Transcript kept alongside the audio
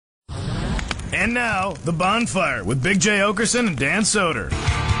And now, The Bonfire with Big J. Oakerson and Dan Soder.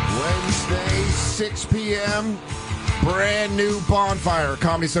 Wednesday, 6 p.m., brand new Bonfire,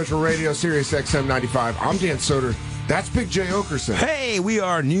 Comedy Central Radio, Sirius XM 95. I'm Dan Soder. That's Big J. Oakerson. Hey, we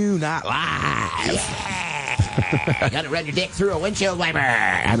are new, not live. Yeah. Gotta run your dick through a windshield wiper.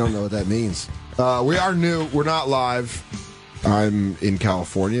 I don't know what that means. We are new. We're not live. I'm in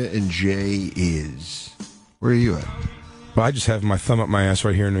California, and Jay is... Where are you at? Well, I just have my thumb up my ass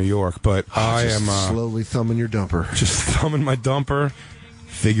right here in New York, but I am... slowly thumbing your dumper. Just thumbing my dumper,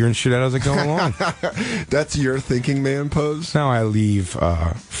 figuring shit out as I go along. That's your thinking man pose? Now I leave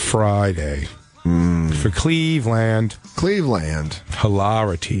Friday for Cleveland. Cleveland.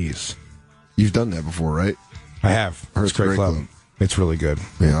 Hilarities. You've done that before, right? I have. It's a great club. It's really good.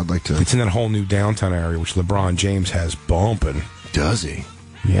 Yeah, I'd like to... It's in that whole new downtown area, which LeBron James has bumping. Does he?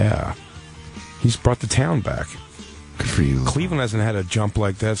 Yeah. He's brought the town back. Good for you. Cleveland hasn't had a jump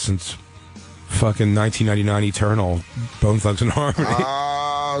like that since fucking 1999 Eternal Bone Thugs and Harmony.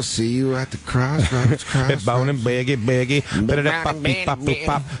 Oh, see you at the crossroads. Bone and biggie.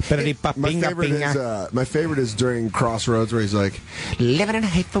 My favorite is during Crossroads where he's like, living in a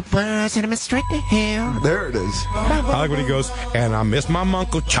hateful world and I'm straight to hell. there it is. I like when he goes, and I miss my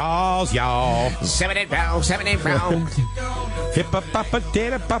Uncle Charles, y'all. 70 round, 70 round.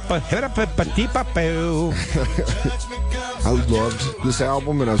 I loved this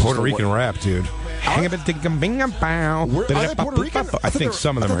album. And I was Puerto just Rican rap, dude. Are they Puerto Rican? I think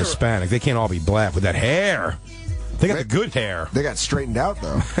some of them are Hispanic. They can't all be black with that hair. They got the good hair. They got straightened out,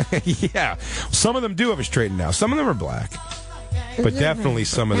 though. Yeah. Some of them do have it straightened out. Some of them are black. But definitely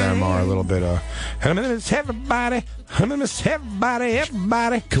some of them are a little bit, everybody.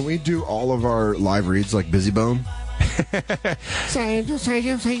 Everybody. Can we do all of our live reads like Busy Bone? Say, go check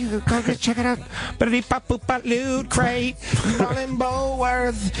it out. Loot crate. Rolling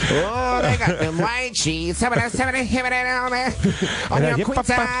Bulworth. Oh, they got them white sheets. 70 down there. On your queen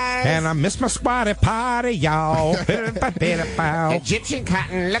size. And I miss my squatty potty, y'all. Egyptian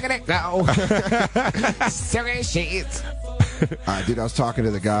cotton, look at it go. Silky sheets. Dude, I was talking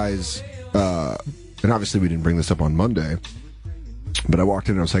to the guys, and obviously we didn't bring this up on Monday, but I walked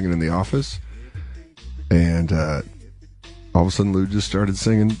in and I was hanging in the office, and all of a sudden Lou just started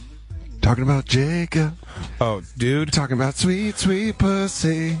singing, talking about Jacob. Oh, dude. Talking about sweet, sweet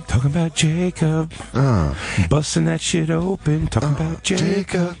pussy. Talking about Jacob. Busting that shit open. Talking about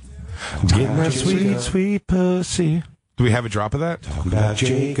Jacob. Getting that sweet, sweet pussy. Do we have a drop of that? Talking about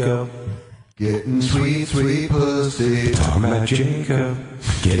Jacob. Getting sweet, sweet pussy. Talking about Jacob.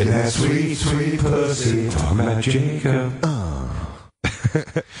 Getting that sweet, sweet pussy. Talking about Jacob.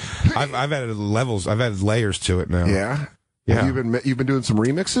 I've added levels. I've added layers to it now. Yeah? Yeah. You've been doing some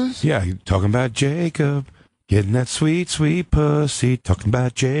remixes? Yeah, talking about Jacob. Getting that sweet, sweet pussy. Talking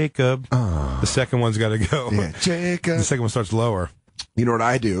about Jacob. The second one's got to go. Yeah, Jacob. The second one starts lower. You know what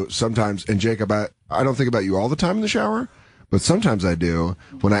I do sometimes, and Jacob, I don't think about you all the time in the shower, but sometimes I do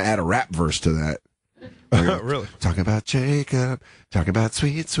when I add a rap verse to that. Really? Talking about Jacob, talking about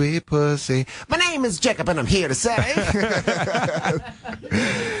sweet, sweet pussy. My name is Jacob, and I'm here to say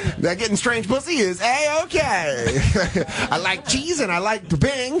that getting strange pussy is A-okay. I like cheese and I like to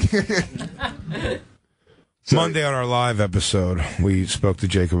bing. Monday on our live episode, we spoke to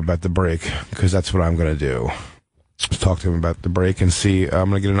Jacob about the break, because that's what I'm going to do. Talk to him about the break and see. I'm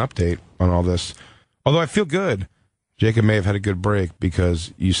going to get an update on all this. Although I feel good. Jacob may have had a good break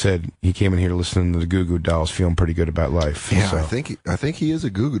because you said he came in here listening to the Goo Goo Dolls, feeling pretty good about life. Yeah, so. I think he is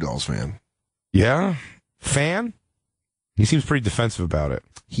a Goo Goo Dolls fan. Yeah? Fan? He seems pretty defensive about it.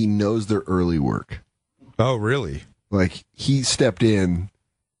 He knows their early work. Oh, really? Like, he stepped in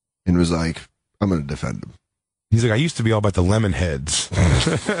and was like, I'm going to defend him. He's like, I used to be all about the lemon heads. I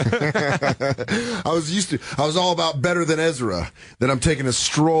was all about better than Ezra. Then I'm taking a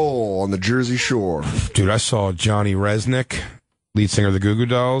stroll on the Jersey Shore. Dude, I saw Johnny Resnick, lead singer of the Goo Goo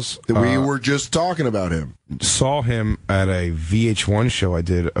Dolls. We were just talking about him. Saw him at a VH1 show I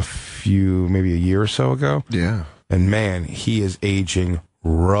did maybe a year or so ago. Yeah. And man, he is aging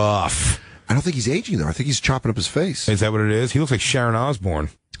rough. I don't think he's aging, though. I think he's chopping up his face. Is that what it is? He looks like Sharon Osbourne.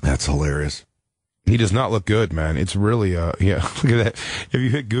 That's hilarious. He does not look good, man. It's really, yeah, look at that. If you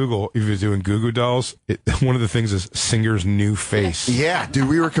hit Google, if you're doing Goo Goo Dolls, one of the things is singer's new face. Yeah, dude,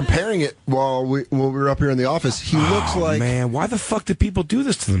 we were comparing it while we were up here in the office. He looks like... man, why the fuck do people do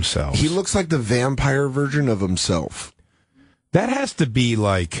this to themselves? He looks like the vampire version of himself. That has to be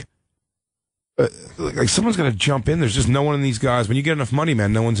like someone's got to jump in. There's just no one in these guys. When you get enough money,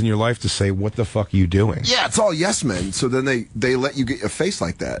 man, no one's in your life to say, what the fuck are you doing? Yeah, it's all yes men. So then they let you get a face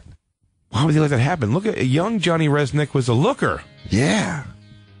like that. Why would they let that happen? Look at young Johnny Resnick was a looker. Yeah.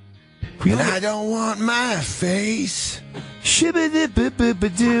 And I don't want my face.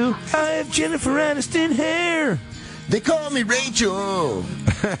 Shibba-dip-bip-bip-a-doo. I have Jennifer Aniston hair. They call me Rachel.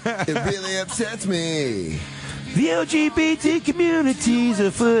 It really upsets me. The LGBT community's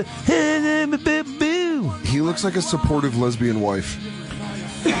a foot. He looks like a supportive lesbian wife.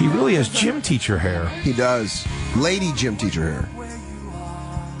 He really has gym teacher hair. He does. Lady gym teacher hair.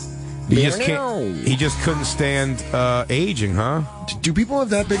 He just couldn't stand aging, huh? Do people have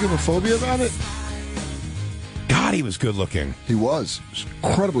that big of a phobia about it? God, he was good looking. He was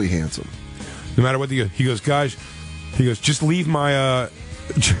incredibly handsome. No matter what he goes, guys. He goes, just leave my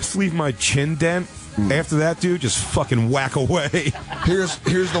chin dent. After that, dude, just fucking whack away. Here's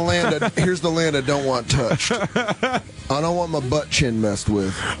the land I don't want touched. I don't want my butt chin messed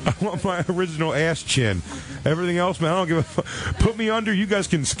with. I want my original ass chin. Everything else, man, I don't give a fuck. Put me under. You guys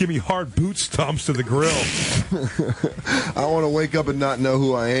can give me hard boot stomps to the grill. I want to wake up and not know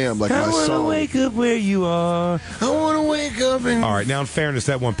who I am, like my song. I want to wake up where you are. I want to wake up and... All right, now in fairness,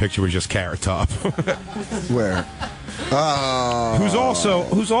 that one picture was just Carrot Top. Where? Who's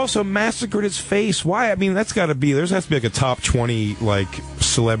also massacred his face? Why? I mean, that's got to be. There has to be like a top 20 like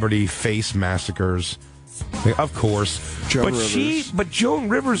celebrity face massacres. I mean, of course, but Joan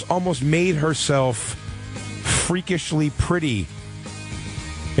Rivers almost made herself freakishly pretty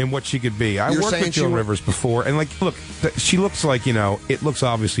in what she could be. I worked with Joan Rivers before, and like, look, she looks like, you know, it looks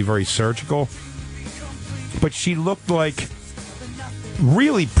obviously very surgical, but she looked like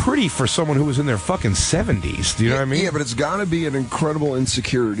really pretty for someone who was in their fucking 70s. Do you know what I mean? Yeah, but it's got to be an incredible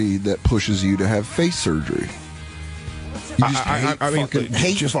insecurity that pushes you to have face surgery. You just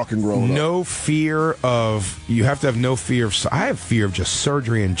hate fucking growing up. No fear of... You have to have no fear of... I have fear of just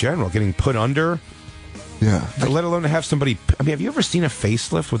surgery in general, getting put under. Yeah. Let alone to have somebody... I mean, have you ever seen a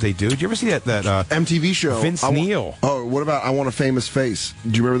facelift, what they do? Did you ever see that MTV show? Vince Neil. What about I Want a Famous Face?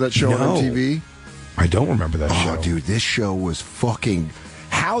 Do you remember that show on MTV? I don't remember that show. Oh, dude, this show was fucking...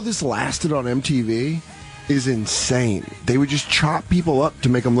 How this lasted on MTV is insane. They would just chop people up to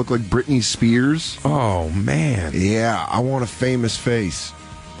make them look like Britney Spears. Oh, man. Yeah, I Want a Famous Face.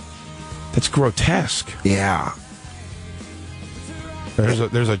 That's grotesque. Yeah. There's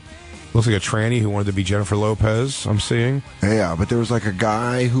a looks like a tranny who wanted to be Jennifer Lopez, I'm seeing. Yeah, but there was like a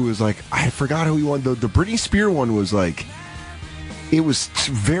guy who was like... I forgot who he wanted. The Britney Spears one was like... It was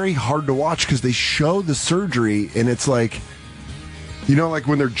very hard to watch because they show the surgery and it's like, you know, like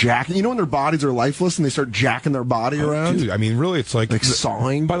when they're jacking, you know, when their bodies are lifeless and they start jacking their body around. Dude, I mean, really, it's like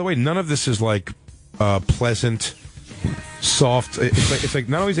sawing. By the way, none of this is like pleasant, soft. It's like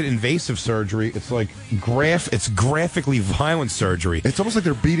not only is it invasive surgery, it's like it's graphically violent surgery. It's almost like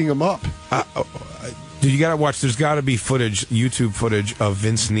they're beating them up. Dude, you gotta watch. There's gotta be YouTube footage of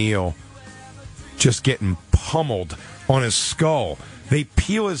Vince Neil just getting pummeled on his skull. They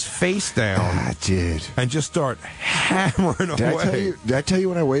peel his face down, dude, and just start hammering away. Did I tell you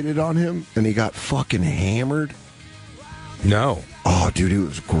when I waited on him and he got fucking hammered? No. Oh, dude, it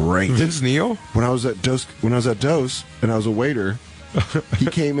was great. Vince Neil? When I was at Dose and I was a waiter, he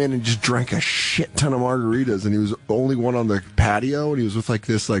came in and just drank a shit ton of margaritas, and he was the only one on the patio, and he was with like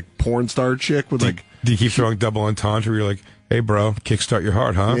this like porn star chick with like. Do you keep throwing double entendre? You're like, hey, bro, kickstart your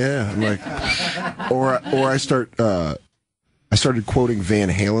heart, huh? Yeah, I'm like, or I started quoting Van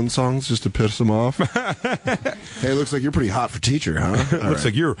Halen songs just to piss him off. Hey, looks like you're pretty hot for teacher, huh? Looks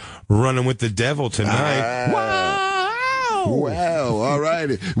like you're running with the devil tonight. Wow! All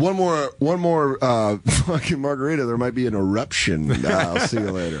right, one more fucking margarita. There might be an eruption. I'll see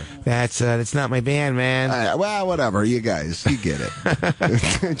you later. That's not my band, man. Well, whatever. You guys, you get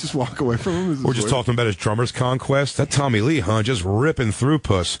it. Just walk away from him. We're just talking about his drummer's conquest. That Tommy Lee, huh? Just ripping through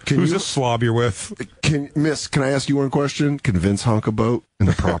puss. Who's this slob you're with? Can I ask you one question? Can Vince honk a boat in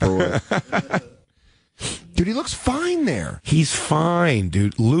the proper way? Dude, he looks fine there. He's fine,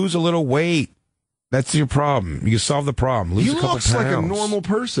 dude. Lose a little weight. That's your problem. You can solve the problem. Lose a couple pounds. He looks like a normal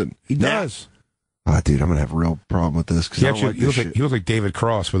person. He does. Dude, I'm going to have a real problem with this. Cause he looks like David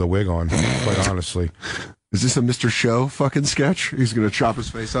Cross with a wig on, quite honestly. Is this a Mr. Show fucking sketch? He's going to chop his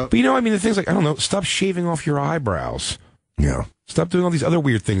face up? But you know, I mean, the things like, I don't know, stop shaving off your eyebrows. Yeah. Stop doing all these other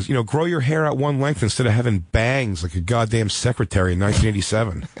weird things. You know, grow your hair out one length instead of having bangs like a goddamn secretary in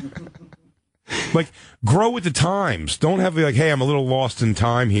 1987. Like, grow with the times. Don't have like, hey, I'm a little lost in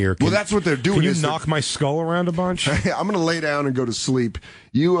time here. Well, that's what they're doing. Can you knock my skull around a bunch? I'm going to lay down and go to sleep.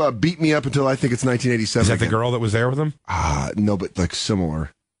 You beat me up until I think it's 1987. Is that the girl that was there with him? No, but like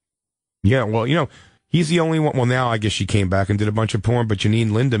similar. Yeah, well, you know, he's the only one. Well, now I guess she came back and did a bunch of porn, but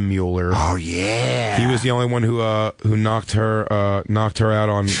Janine Lindemuller. Oh yeah, he was the only one who knocked her out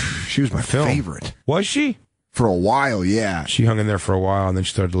on. She was my favorite. Was she? For a while, yeah. She hung in there for a while, and then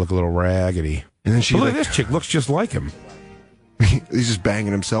she started to look a little raggedy. And then she But look at this chick. Looks just like him. He's just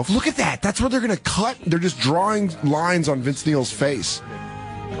banging himself. Look at that. That's what they're going to cut. They're just drawing lines on Vince Neil's face.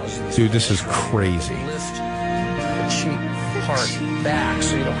 Dude, this is crazy. Lift the cheek part back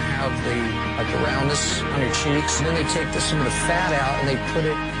so you don't have the roundness on your cheeks. And then they take some of the fat out and they put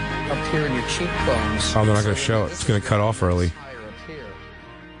it up here in your cheekbones. Oh, they're not going to show it. It's going to cut off early. Higher up here.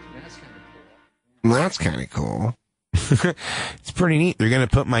 That's kind of cool. That's kind of cool. It's pretty neat. They're going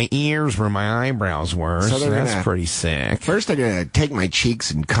to put my ears where my eyebrows were. So that's pretty sick. First, they're going to take my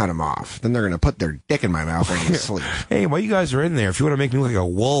cheeks and cut them off. Then they're going to put their dick in my mouth while I'm asleep. Hey, while you guys are in there, if you want to make me look like a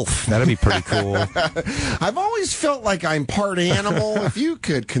wolf, that'd be pretty cool. I've always felt like I'm part animal. If you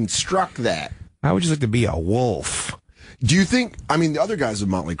could construct that. I would just like to be a wolf. Do you think, I mean, the other guys of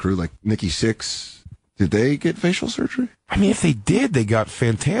Motley Crue, like Nikki Sixx, did they get facial surgery? I mean, if they did, they got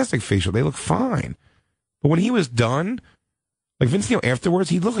fantastic facial. They look fine. But when he was done, like Vince Neil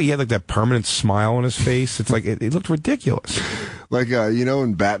afterwards, he looked like he had like that permanent smile on his face. It's like, it looked ridiculous. Like, you know,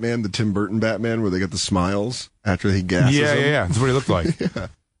 in Batman, the Tim Burton Batman, where they got the smiles after he gasses them? Yeah. That's what he looked like. Yeah.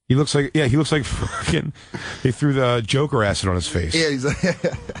 He looks like fucking, they threw the Joker acid on his face. Yeah, he's like,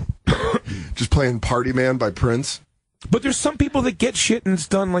 just playing Party Man by Prince. But there's some people that get shit and it's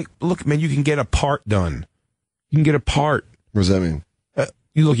done like, look, man, you can get a part done. You can get a part. What does that mean?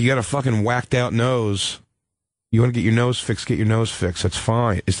 You got a fucking whacked out nose. You want to get your nose fixed, get your nose fixed. That's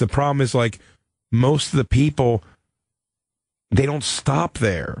fine. It's the problem is like most of the people, they don't stop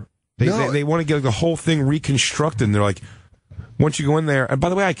there. They want to get the whole thing reconstructed. And they're like, once you go in there, and by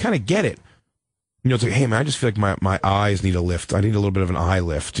the way, I kind of get it. You know, it's like, hey man, I just feel like my eyes need a lift. I need a little bit of an eye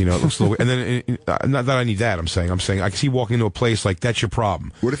lift. You know, it looks a little, and then not that I need that. I'm saying I can see walking into a place like that's your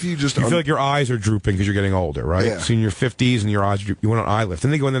problem. What if you just feel like your eyes are drooping because you're getting older, right? Yeah. So in your 50s and your eyes, you want an eye lift.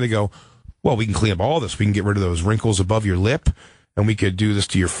 Then they go in there and they go, well, we can clean up all this. We can get rid of those wrinkles above your lip, and we could do this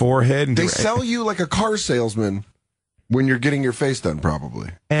to your forehead. And they sell you like a car salesman when you're getting your face done, probably.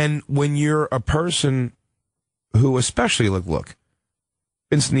 And when you're a person who, especially look,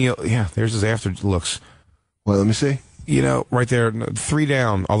 Vince Neil, yeah, there's his after looks. Well, let me see. You know, right there, 3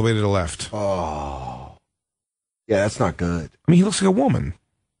 down, all the way to the left. Oh, yeah, that's not good. I mean, he looks like a woman.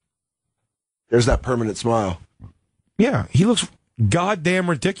 There's that permanent smile. Yeah, he looks goddamn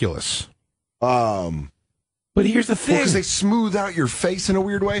ridiculous. But here's the thing. Because they smooth out your face in a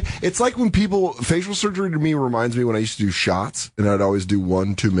weird way. It's like when facial surgery to me reminds me when I used to do shots, and I'd always do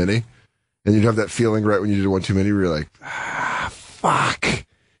one too many. And you'd have that feeling right when you did one too many where you're like, fuck,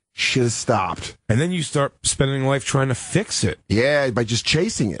 should have stopped. And then you start spending life trying to fix it. Yeah, by just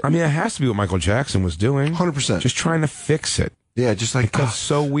chasing it. I mean, it has to be what Michael Jackson was doing. 100%. Just trying to fix it. Yeah, just like... That's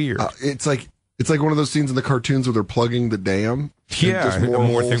so weird. It's like one of those scenes in the cartoons where they're plugging the dam. Yeah,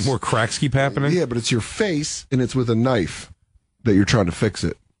 more cracks keep happening. Yeah, but it's your face, and it's with a knife that you're trying to fix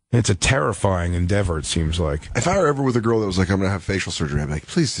it. It's a terrifying endeavor, it seems like. If I were ever with a girl that was like, I'm going to have facial surgery, I'd be like,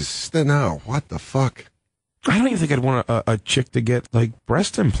 please, just no. What the fuck? I don't even think I'd want a chick to get, like,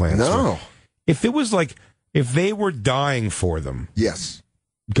 breast implants. No. If it was like, if they were dying for them. Yes.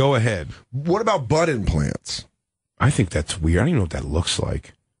 Go ahead. What about butt implants? I think that's weird. I don't even know what that looks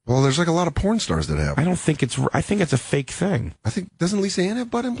like. Well, there's like a lot of porn stars that have. I think it's a fake thing. Doesn't Lisa Ann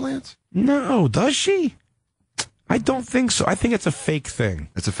have butt implants? No, does she? I don't think so. I think it's a fake thing.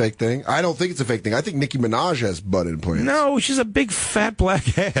 It's a fake thing? I don't think it's a fake thing. I think Nicki Minaj has butt implants. No, she's a big fat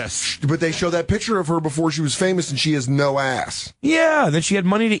black ass. But they show that picture of her before she was famous and she has no ass. Yeah, then she had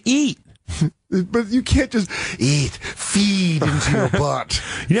money to eat. But you can't just feed into your butt.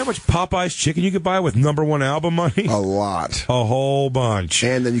 You know how much Popeye's chicken you could buy with #1 album money? A lot. A whole bunch.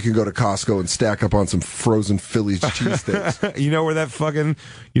 And then you can go to Costco and stack up on some frozen Philly's cheesesteaks. You know where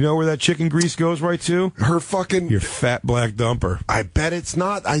that chicken grease goes right to? Your fat black dumper. I bet it's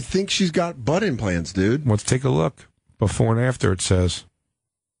not. I think she's got butt implants, dude. Let's take a look. Before and after, it says.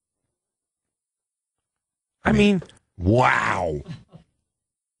 I mean, wow.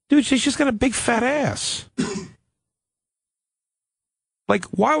 Dude, she's just got a big fat ass. Like,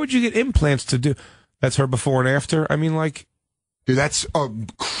 why would you get implants to do... That's her before and after? I mean, like... Dude, that's a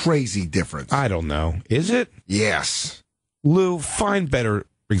crazy difference. I don't know. Is it? Yes. Lou, find better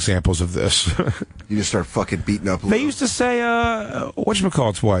examples of this. You just start fucking beating up Lou. They used to say,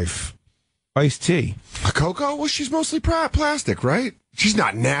 whatchamacallit's wife? Ice-T. Coco? Well, she's mostly plastic, right? She's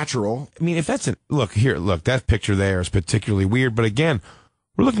not natural. I mean, if that's... Look, that picture there is particularly weird, but again...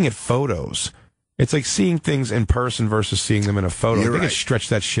 We're looking at photos. It's like seeing things in person versus seeing them in a photo. They can stretch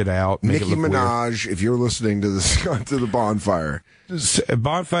that shit out. Make Nicki it look Minaj, weird. If you're listening to this, to the Bonfire.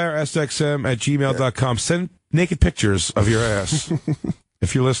 BonfireSXM@gmail.com. Send naked pictures of your ass.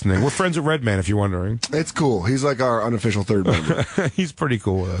 if you're listening. We're friends with Redman, if you're wondering. It's cool. He's like our unofficial third member. He's pretty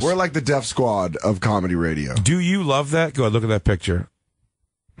cool with us. We're like the Def Squad of comedy radio. Do you love that? Go ahead, look at that picture.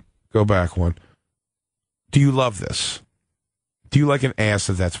 Go back one. Do you love this? Do you like an ass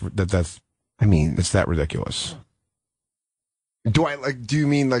that's I mean, it's that ridiculous? do you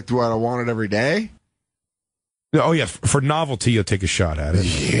mean like, do I want it every day? Oh, yeah. For novelty, you'll take a shot at it.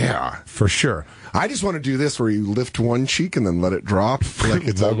 Yeah. For sure. I just want to do this where you lift one cheek and then let it drop. Like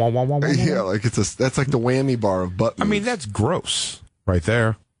it's Wah, wah, wah, wah, wah, wah. yeah, like that's like the whammy bar of butt I mean, moves. that's gross right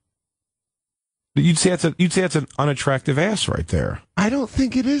there. You'd say that's an unattractive ass right there. I don't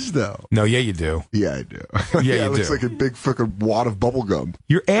think it is, though. No, yeah, you do. Yeah, I do. Yeah, it you looks do. like a big fucking wad of bubble gum.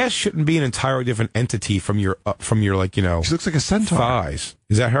 Your ass shouldn't be an entirely different entity from your like, you know, She looks like a centaur. thighs.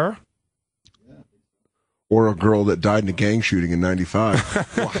 Is that her? Or a girl that died in a gang shooting in 95.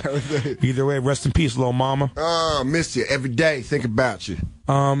 Why are they? Either way, rest in peace, little mama. Oh, miss you every day. Think about you.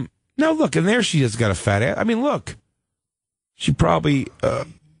 Now look, and there she has got a fat ass. I mean, look, she probably,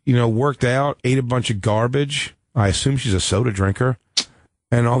 worked out, ate a bunch of garbage. I assume she's a soda drinker,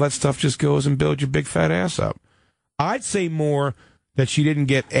 and all that stuff just goes and builds your big fat ass up. I'd say more that she didn't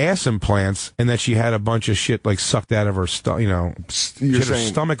get ass implants and that she had a bunch of shit like sucked out of her she had her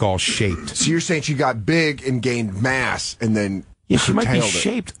stomach all shaped. So you're saying she got big and gained mass and then Yeah, she might be curtailed it.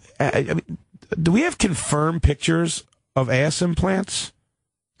 shaped. I mean, do we have confirmed pictures of ass implants?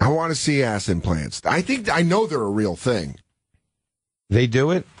 I want to see ass implants. I know they're a real thing. They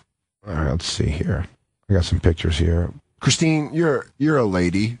do it? All right, let's see here. I got some pictures here. Christine, you're a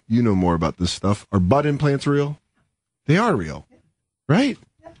lady. You know more about this stuff. Are butt implants real? They are real, right?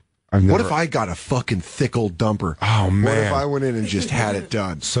 What if I got a fucking thick old dumper? Oh, man. What if I went in and just had it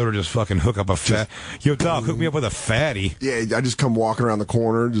done? Soder just fucking hook up a fat. Yo, dog, hook me up with a fatty. Yeah, I just come walking around the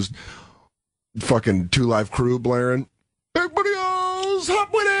corner, just fucking 2 Live Crew blaring. Everybody else,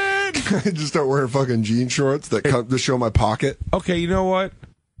 hop with it! Just start wearing fucking jean shorts that just show my pocket. Okay, you know what?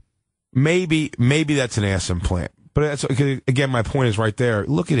 Maybe that's an ass implant. But that's, again, my point is right there.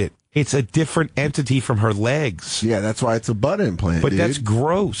 Look at it. It's a different entity from her legs. Yeah, that's why it's a butt implant, But dude. that's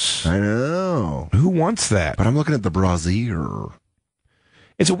gross. I know. Who wants that? But I'm looking at the brassiere.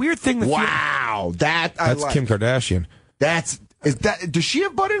 It's a weird thing. Wow, that's Kim Kardashian. Does she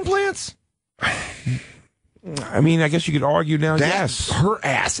have butt implants? I mean, I guess you could argue now. Yes, her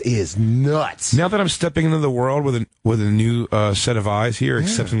ass is nuts. Now that I'm stepping into the world with a new set of eyes here,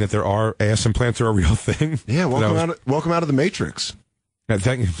 accepting that there are ass implants are a real thing. Yeah, welcome out of the Matrix.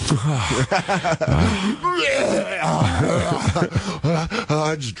 Thank you.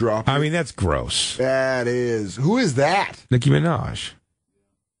 I just dropped it. I mean, that's gross. That is. Who is that? Nicki Minaj.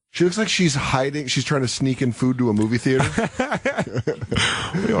 She looks like she's hiding. She's trying to sneak in food to a movie theater.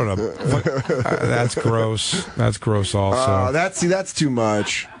 We don't know. That's gross. That's gross also. That's too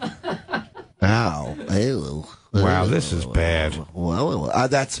much. Ow. Ew. Wow, this is bad.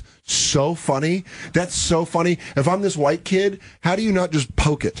 That's so funny. That's so funny. If I'm this white kid, how do you not just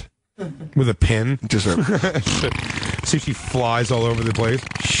poke it? With a pin? Just See, she flies all over the place.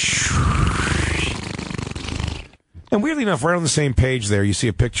 And weirdly enough, right on the same page there, you see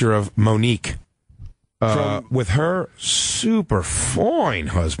a picture of Monique with her super fine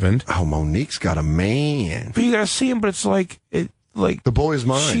husband. Oh, Monique's got a man. But you gotta see him, but it's like the boy is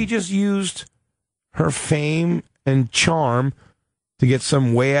mine. She just used her fame and charm to get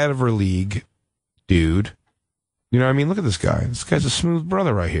some way out of her league, dude. You know what I mean? Look at this guy. This guy's a smooth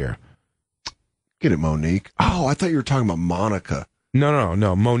brother right here. Get it, Monique. Oh, I thought you were talking about Monica. No,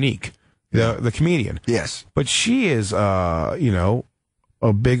 Monique, the comedian. Yes. But she is, a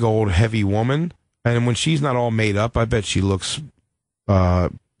big old heavy woman. And when she's not all made up, I bet she looks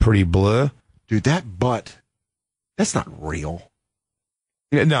pretty bleh. Dude, that butt, that's not real.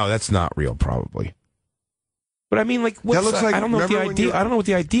 No, that's not real, probably. But I mean, like, what's that looks like, I don't know what the idea. I don't know what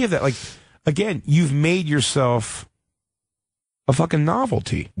the idea of that. Like, again, you've made yourself a fucking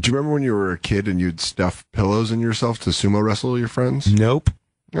novelty. Do you remember when you were a kid and you'd stuff pillows in yourself to sumo wrestle your friends? Nope.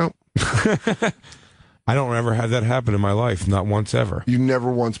 Nope. I don't ever have that happen in my life. Not once ever. You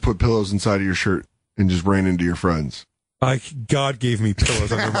never once put pillows inside of your shirt and just ran into your friends. God gave me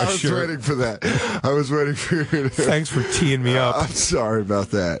pillows under my shirt. I was waiting for that. I was waiting for you to... Thanks for teeing me up. I'm sorry about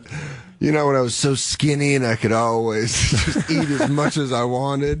that. You know, when I was so skinny and I could always just eat as much as I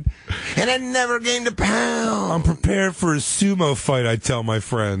wanted. And I never gained a pound. I'm prepared for a sumo fight, I tell my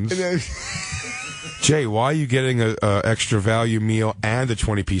friends. Jay, why are you getting a extra value meal and the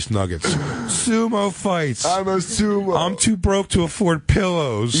 20-piece nuggets? Sumo fights. I'm a sumo. I'm too broke to afford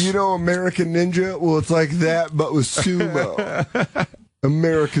pillows. You know American Ninja? Well, it's like that, but with sumo.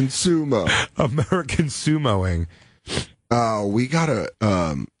 American sumo. American sumoing. We gotta.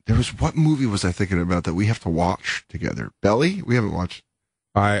 What movie was I thinking about that we have to watch together? Belly? We haven't watched.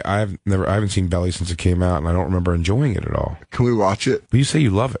 I haven't seen Belly since it came out, and I don't remember enjoying it at all. Can we watch it? But you say you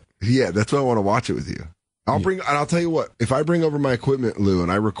love it. Yeah, that's why I want to watch it with you. I'll tell you what. If I bring over my equipment, Lou,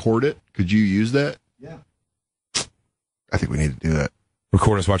 and I record it, could you use that? Yeah. I think we need to do that.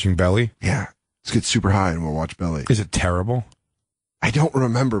 Record us watching Belly? Yeah. Let's get super high and we'll watch Belly. Is it terrible? I don't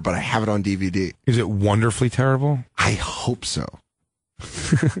remember, but I have it on DVD. Is it wonderfully terrible? I hope so.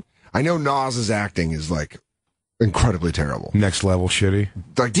 I know Nas's acting is like incredibly terrible. Next level shitty?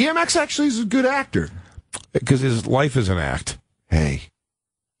 Like DMX actually is a good actor. Because his life is an act. Hey,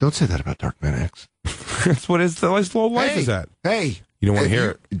 don't say that about Darkman X. That's what his whole life is at. Hey. You don't want to hear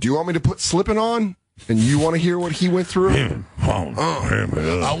it. Do you want me to put Slippin' on? And you want to hear what he went through?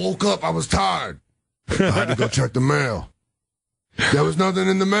 I woke up. I was tired. I had to go check the mail. There was nothing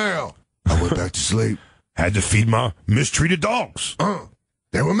in the mail. I went back to sleep. Had to feed my mistreated dogs.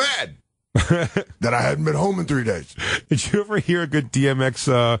 They were mad that I hadn't been home in 3 days. Did you ever hear a good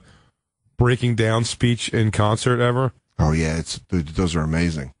DMX breaking down speech in concert ever? Oh, yeah. Those are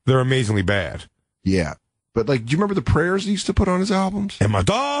amazing. They're amazingly bad. Yeah. But, like, do you remember the prayers he used to put on his albums? And my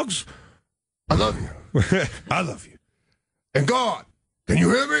dogs, I love you. I love you. And God, can you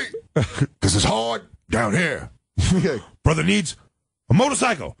hear me? Because it's hard down here. Brother needs a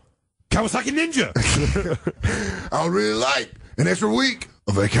motorcycle. Kawasaki Ninja. I would really like an extra week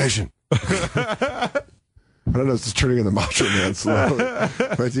of vacation. I don't know, it's just turning into Macho Man slowly.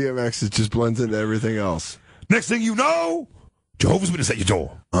 My DMX just blends into everything else. Next thing you know, Jehovah's Witness at your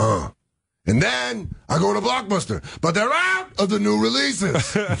door. And then I go to Blockbuster, but they're out of the new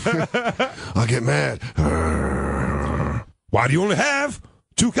releases. I'll get mad. Why do you only have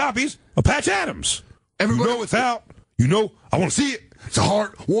 2 copies of Patch Adams? Everybody, You know it's out. You know I want to see it. It's a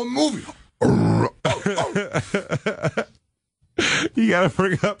heartwarming movie. You gotta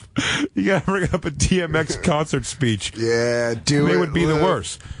bring up a DMX concert speech. Yeah, do They it. would be the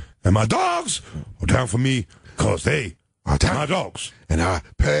worst. And my dogs are down for me because they are my dogs. And I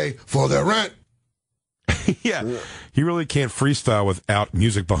pay for their rent. Yeah, he really can't freestyle without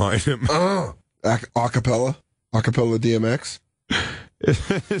music behind him. Acapella DMX.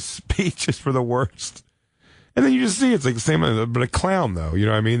 His speech is for the worst. And then you just see it's like the same, but a clown though. You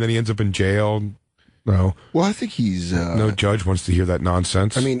know what I mean? Then he ends up in jail. No, Well, I think he's. no judge wants to hear that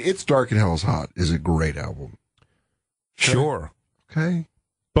nonsense. I mean, It's Dark and Hell's Hot is a great album. sure, Okay.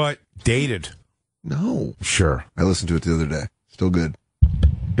 but dated. No. Sure, I listened to it the other day. Still good.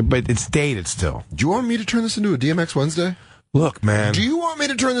 but it's dated still. Do you want me to turn this into a DMX Wednesday? Look, man. Do you want me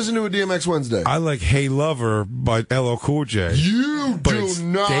to turn this into a DMX Wednesday? I like "Hey Lover" by LL Cool J. You but do it's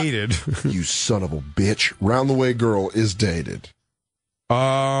not. dated. You son of a bitch. Round the Way Girl is dated.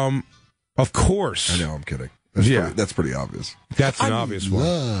 Of course. I know, I'm kidding. Yeah. That's pretty obvious. That's an obvious one.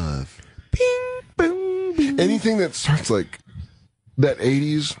 Love. Bing, boom, bing. Anything that starts like that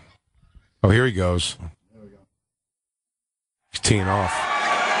 80s. Oh, here he goes. He's teeing off.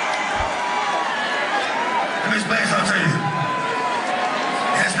 Let me explain something to you.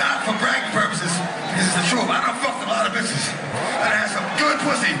 And it's not for bragging purposes, because it's the truth. I done fucked a lot of bitches. And I had some good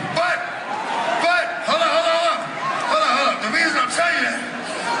pussy. But, hold on. The reason I'm telling you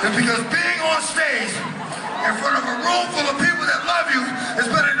that is because being on stage in front of a room full of people that love you is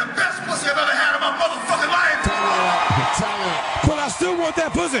better than the best pussy I've ever had in my motherfucking life. But I still want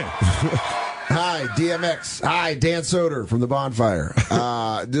that pussy. Hi, DMX. Hi, Dan Soder from the Bonfire.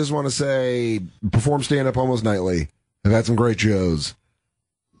 Just want to say, perform stand-up almost nightly. I've had some great shows.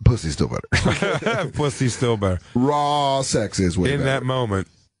 Pussy's still better. Pussy's still better. Raw sex is way In better. that moment.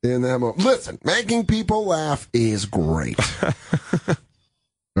 In that moment. Listen, making people laugh is great. All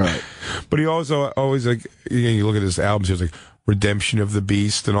right. But he also always like you look at his albums, there's like Redemption of the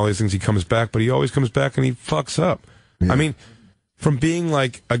Beast and all these things. He comes back, but he always comes back and he fucks up. Yeah. I mean, from being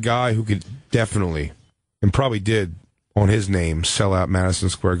like a guy who could definitely and probably did on his name sell out Madison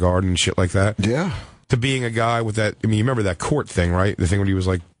Square Garden and shit like that. Yeah. To being a guy with that. I mean, you remember that court thing, right? The thing when he was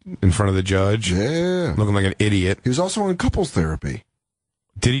like in front of the judge, Yeah. looking like an idiot. He was also on couples therapy.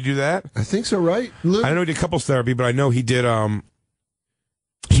 Did he do that? I think so, right? I don't know he did couples therapy, but I know he did.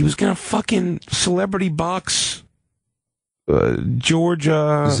 He was gonna fucking celebrity box George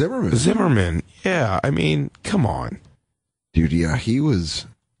Zimmerman. Yeah, I mean, come on, dude. Yeah, he was.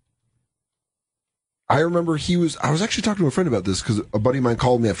 I remember I was actually talking to a friend about this because a buddy of mine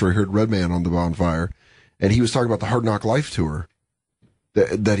called me after I heard Redman on the Bonfire, and he was talking about the Hard Knock Life tour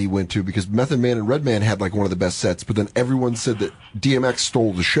that he went to because Method Man and Redman had like one of the best sets, but then everyone said that DMX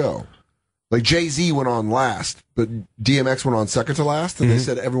stole the show. Like Jay-Z went on last, but DMX went on second to last, and they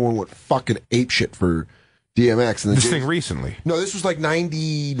said everyone went fucking apeshit for DMX. And this thing recently. No, this was like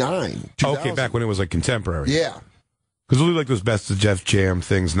 99. Okay, back when it was like contemporary. Yeah. Because we like those best of Jeff Jam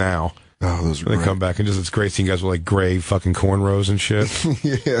things now. Oh, those are They great. come back and just, it's great seeing guys with like gray fucking cornrows and shit.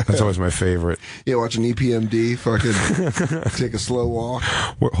 Yeah. That's always my favorite. Yeah, watch an EPMD fucking take a slow walk.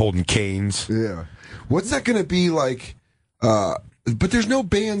 We're holding canes. Yeah. What's that going to be like? But there's no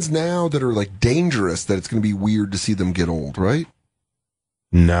bands now that are like dangerous that it's going to be weird to see them get old, right?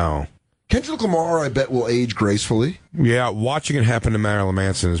 No. Kendrick Lamar, I bet, will age gracefully. Yeah, watching it happen to Marilyn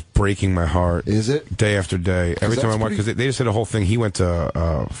Manson is breaking my heart. Is it? Day after day. Every time I watch, because pretty- they just did a whole thing. He went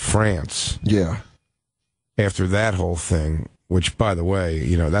to France Yeah. after that whole thing, which, by the way,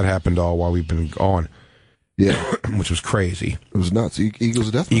 you know, that happened all while we've been on, Yeah. which was crazy. It was nuts. Eagles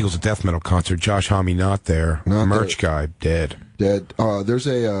of Death Metal. Eagles of Death Metal concert. Josh Homme not there. Not Merch guy dead. Dead. There's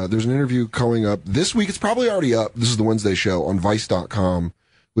an interview coming up this week. It's probably already up. This is the Wednesday show on Vice.com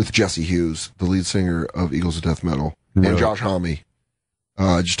with Jesse Hughes, the lead singer of Eagles of Death Metal, and Really? Josh Homme,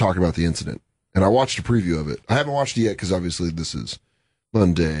 just talking about the incident. And I watched a preview of it. I haven't watched it yet because obviously this is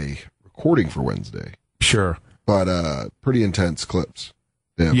Monday, recording for Wednesday. Sure. But pretty intense clips.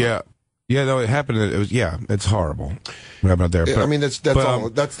 Yeah. Yeah, though it happened. It was, yeah, it's horrible. What happened out there? Yeah, But, I mean, that's all.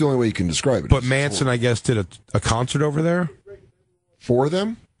 That's the only way you can describe it. but It's Manson, I guess, did a concert over there. for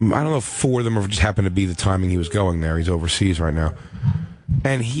them. I don't know if for them or if it just happened to be the timing he was going there. He's overseas right now.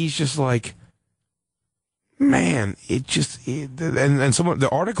 And he's just like, man, and the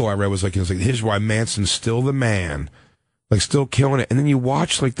article I read was like, here's why Manson's still the man, like still killing it. And then you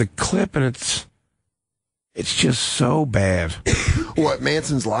watch like the clip and it's just so bad. What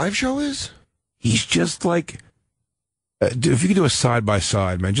Manson's live show is? He's just like, if you could do a side by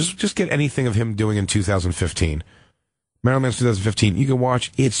side, man, just get anything of him doing in 2015. Marilyn Manson 2015, you can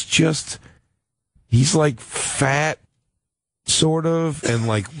watch. It's just, he's like fat, sort of, and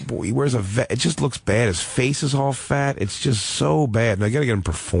like he wears a vest. It just looks bad. His face is all fat. It's just so bad. And I gotta get him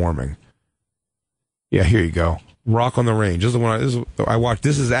performing. Yeah, here you go. Rock on the Range. This is the one I watched.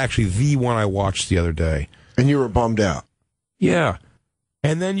 This is actually the one I watched the other day. And you were bummed out. Yeah,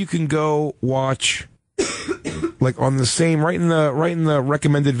 and then you can go watch, like on the same right in the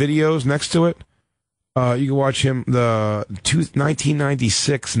recommended videos next to it. You can watch him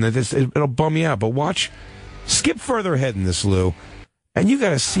 1996, and it'll bum you out. But skip further ahead in this, Lou, and you got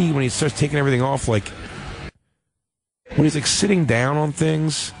to see when he starts taking everything off, like when he's like sitting down on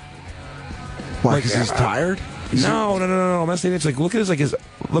things. Why? Like, Because he's tired? No. I'm not saying it's like look.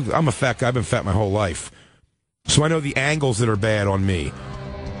 I'm a fat guy. I've been fat my whole life, so I know the angles that are bad on me.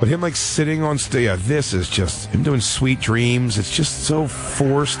 But him like sitting on stage, yeah, this is just him doing Sweet Dreams. It's just so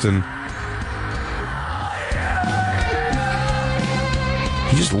forced and.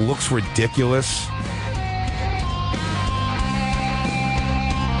 He just looks ridiculous.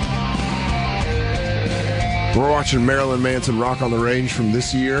 We're watching Marilyn Manson Rock on the Range from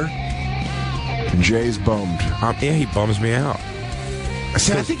this year, and Jay's bummed. Yeah, he bums me out.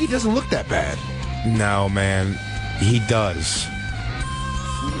 See, I think he doesn't look that bad. No, man, he does.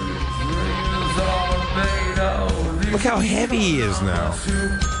 Look how heavy he is now.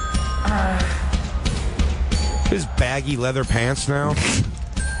 His baggy leather pants now.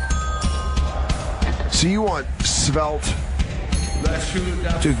 So you want svelte?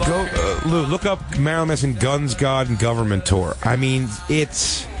 Dude, go Lou, look up Marilyn Manson Guns, God, and Government tour. I mean,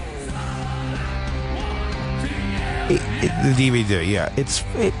 it's the DVD. Yeah,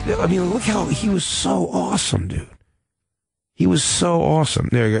 I mean, look how he was so awesome, dude. He was so awesome.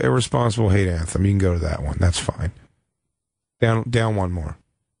 There you go. Irresponsible Hate Anthem. You can go to that one. That's fine. Down one more.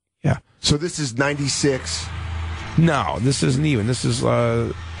 Yeah. So this is 96. No, this isn't even. This is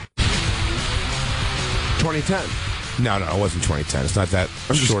 2010. No, it wasn't 2010. It's not that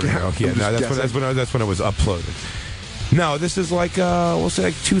just short guessing. ago. Yeah, I'm no, just that's when it was uploaded. No, this is like we'll say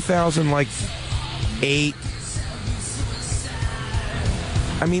like 2008.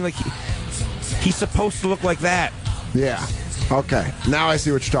 I mean, like he's supposed to look like that. Yeah. Okay. Now I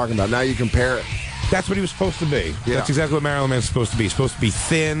see what you're talking about. Now you compare it. That's what he was supposed to be. Yeah. That's exactly what Marilyn Manson's supposed to be. He's supposed to be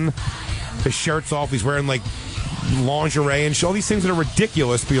thin. His shirt's off. He's wearing like lingerie and all these things that are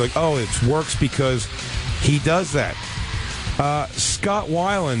ridiculous. But you're like, oh, it works because he does that. Scott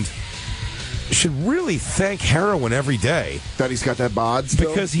Weiland should really thank heroin every day. That he's got that bod still?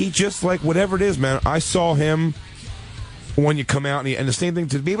 Because he just, like, whatever it is, man, I saw him when you come out, and the same thing,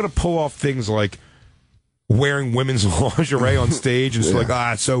 to be able to pull off things like wearing women's lingerie on stage and it's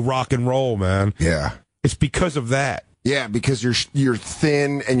it's so rock and roll, man. Yeah. It's because of that. Yeah, because you're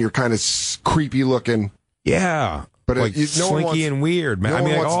thin and you're kind of creepy looking. Yeah. But like slinky and weird, man. I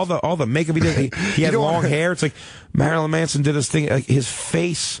mean, like all the makeup he did. He had long hair. It's like Marilyn Manson did his thing. Like his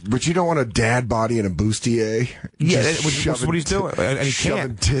face. But you don't want a dad body and a bustier. Yeah, that's what he's doing, and he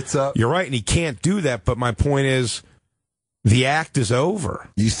can't. Tits up. You're right, and he can't do that. But my point is, the act is over.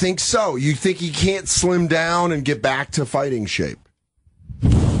 You think so? You think he can't slim down and get back to fighting shape?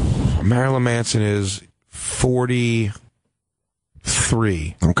 Marilyn Manson is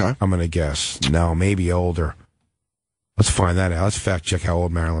 43. Okay, I'm gonna guess. No, maybe older. Let's find that out. Let's fact check how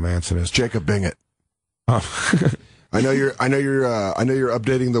old Marilyn Manson is. Jacob Bingett. I know you're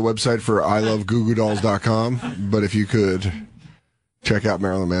updating the website for ilovegoogledolls.com, but if you could check out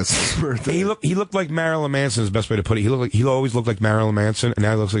Marilyn Manson's birthday. He looked like Marilyn Manson is the best way to put it. He always looked like Marilyn Manson, and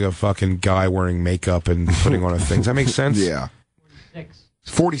now he looks like a fucking guy wearing makeup and putting on a thing. Does that make sense? Yeah.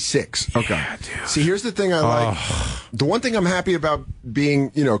 46. Okay. Yeah, dude. See, here's the thing I like. The one thing I'm happy about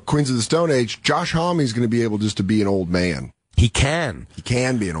being, Queens of the Stone Age, Josh Homme's going to be able just to be an old man. He can. He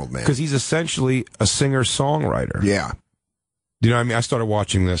can be an old man. Because he's essentially a singer-songwriter. Yeah. You know what I mean? I started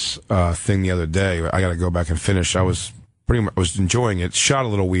watching this thing the other day. I got to go back and finish. I was enjoying it. It's shot a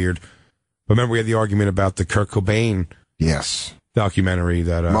little weird. But remember we had the argument about the Kurt Cobain documentary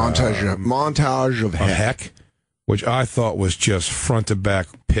that montage of heck, which I thought was just front to back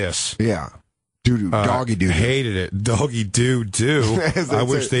piss. Yeah. Doggy doo. Hated it. Doggy doo. I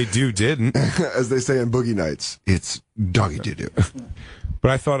wish they didn't. As they say in Boogie Nights, it's doggy doo.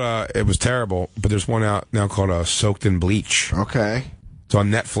 But I thought it was terrible. But there's one out now called Soaked in Bleach. Okay. It's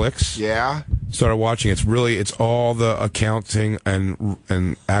on Netflix. Yeah. Started watching. It's all the accounting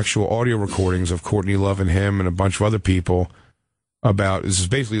and actual audio recordings of Courtney Love and him and a bunch of other people about. This is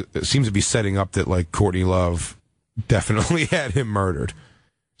basically, it seems to be setting up that like Courtney Love definitely had him murdered.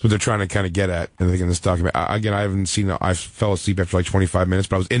 That's what they're trying to kind of get at, I think, in this document. Again, I haven't seen it. I fell asleep after like 25 minutes,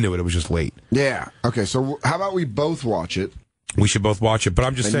 but I was into it. It was just late. Yeah. Okay, so how about we both watch it? We should both watch it, but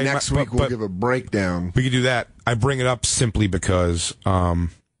I'm just saying. Next week we'll give a breakdown. We could do that. I bring it up simply because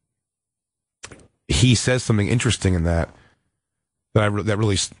he says something interesting in that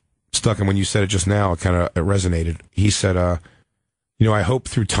really stuck. And when you said it just now, it resonated. He said, I hope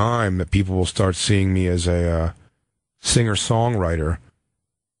through time that people will start seeing me as a singer-songwriter,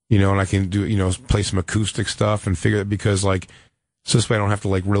 and I can do, play some acoustic stuff and figure it because, like, so this way I don't have to,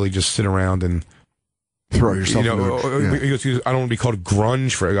 like, really just sit around and throw yourself He goes, I don't want to be called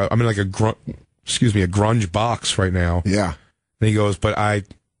grunge I'm in like a grunge box right now. Yeah. And he goes, but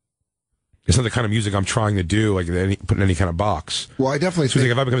it's not the kind of music I'm trying to do, like put in any kind of box. Well, I definitely think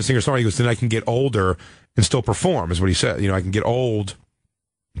if I become a singer-songwriter, he goes, then I can get older and still perform, is what he said. I can get old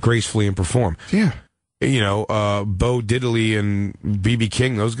gracefully and perform. Yeah. Bo Diddley and B.B.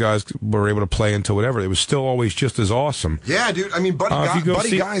 King, those guys were able to play until whatever. It was still always just as awesome. Yeah, dude. I mean,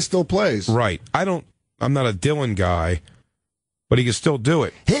 Buddy Guy still plays. Right. I'm not a Dylan guy, but he can still do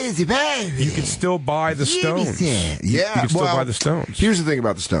it. You can still buy the Stones. Yeah. You can still buy the Stones. Here's the thing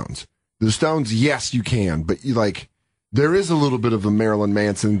about the Stones. The Stones, yes, you can, but there is a little bit of a Marilyn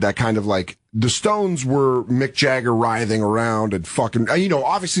Manson, that kind of like, the Stones were Mick Jagger writhing around and fucking,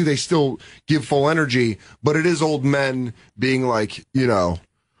 obviously they still give full energy, but it is old men being like,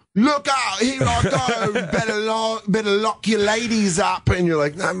 look out, here I go, better lock your ladies up. And you're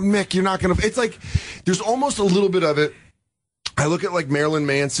like, nah, Mick, you're not going to, it's like, there's almost a little bit of it. I look at like Marilyn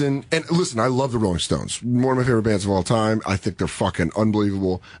Manson, and listen, I love the Rolling Stones. One of my favorite bands of all time. I think they're fucking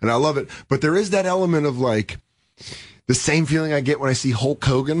unbelievable, and I love it. But there is that element of like, the same feeling I get when I see Hulk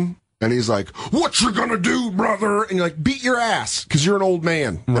Hogan, and he's like, what you gonna do, brother? And you're like, beat your ass, because you're an old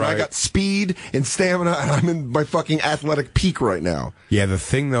man. Right. And I got speed and stamina, and I'm in my fucking athletic peak right now. Yeah, the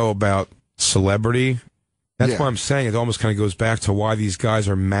thing, though, about celebrity, that's why I'm saying it almost kind of goes back to why these guys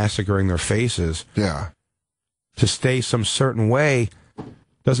are massacring their faces. Yeah. To stay some certain way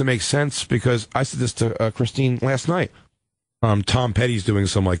doesn't make sense, because I said this to Christine last night. Tom Petty's doing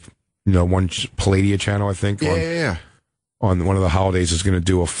some, like, one Palladia channel, I think. Yeah. On one of the holidays is going to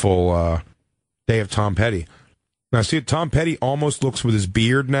do a full day of Tom Petty. Now, see, Tom Petty almost looks, with his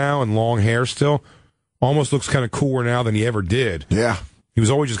beard now and long hair still, almost looks kind of cooler now than he ever did. Yeah. He was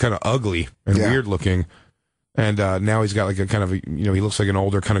always just kind of ugly and weird looking. And now he's got like a kind of, he looks like an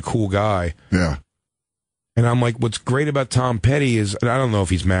older kind of cool guy. Yeah. And I'm like, what's great about Tom Petty is, and I don't know if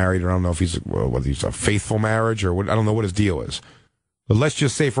he's married, or I don't know if whether he's a faithful marriage, or what, I don't know what his deal is. But let's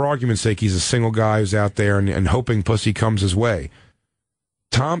just say, for argument's sake, he's a single guy who's out there and hoping pussy comes his way.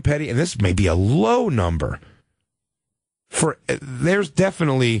 Tom Petty, and this may be a low number, there's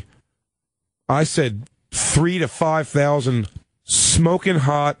definitely, I said, 3,000 to 5,000 smoking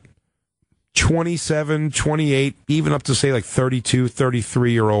hot, 27, 28, even up to say like 32,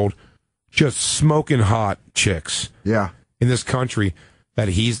 33-year-old just smoking hot chicks Yeah. in this country that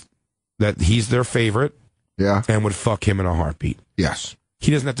he's their favorite Yeah. and would fuck him in a heartbeat. Yes.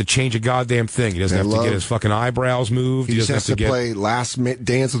 He doesn't have to change a goddamn thing. He doesn't have to get his fucking eyebrows moved. He just doesn't has to play Last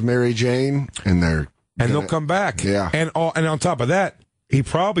Dance with Mary Jane, and they'll come back. Yeah. And on top of that, he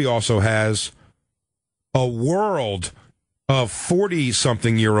probably also has a world of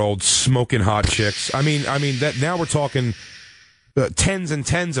 40-something-year-old smoking hot chicks. I mean that now we're talking tens and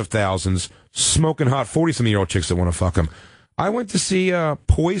tens of thousands smoking hot 40-something-year-old chicks that want to fuck him. I went to see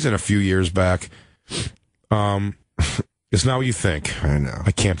Poison a few years back. It's not what you think. I know.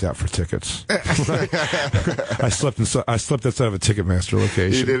 I camped out for tickets. I slept outside of a Ticketmaster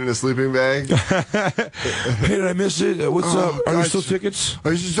location. You did in a sleeping bag? Hey, did I miss it? What's up? Are there still tickets?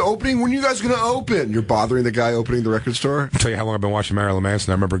 Is this opening? When are you guys going to open? You're bothering the guy opening the record store? I'll tell you how long I've been watching Marilyn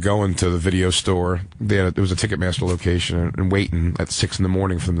Manson. I remember going to the video store. It was a Ticketmaster location and waiting at 6 in the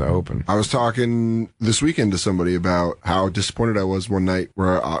morning for them to open. I was talking this weekend to somebody about how disappointed I was one night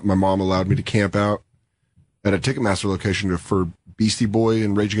where my mom allowed me to camp out at a Ticketmaster location for Beastie Boy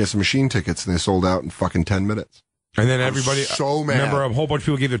and Rage Against the Machine tickets, and they sold out in fucking 10 minutes. And then everybody, so mad. Remember, a whole bunch of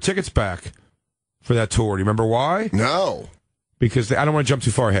people gave their tickets back for that tour. Do you remember why? No. Because I don't want to jump too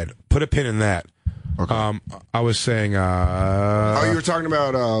far ahead. Put a pin in that. Okay. I was saying... you were talking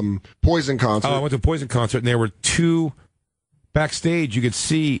about Poison concert. I went to a Poison concert, and there were two... Backstage, you could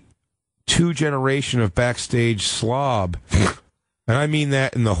see 2 generation of backstage slob. And I mean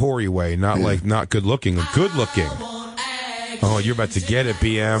that in the hoary way, not like not good looking, good looking. Oh, you're about to get it,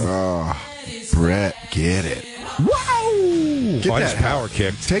 BM. Oh, Brett, get it. Wow! Get I that just power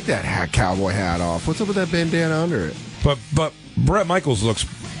kicked. Take that cowboy hat off. What's up with that bandana under it? But Brett Michaels looks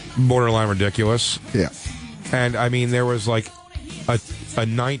borderline ridiculous. Yeah. And I mean, there was like a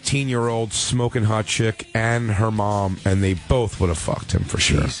 19-year-old smoking hot chick and her mom, and they both would have fucked him for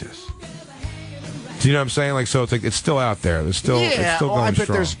sure. Jesus. Do you know what I'm saying? Like, so it's like it's still out there. It's still going I bet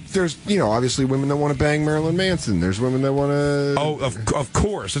strong. there's obviously women that want to bang Marilyn Manson. There's women that want to. Oh, of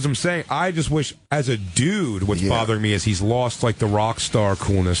course. As I'm saying, I just wish, as a dude, what's bothering me is he's lost like the rock star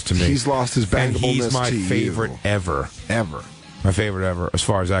coolness to me. He's lost his bangableness. And he's my to favorite you. ever. Ever. My favorite ever, as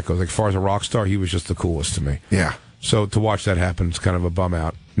far as that goes. Like, as far as a rock star, he was just the coolest to me. Yeah. So to watch that happen is kind of a bum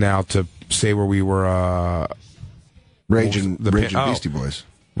out. Now to say where we were, Rage and Beastie Boys.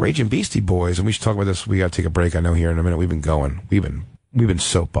 Rage and Beastie Boys, and we should talk about this. We got to take a break. I know here in a minute. We've been going. We've been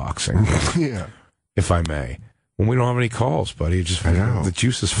soapboxing. Yeah, if I may. When we don't have any calls, buddy, just I know. the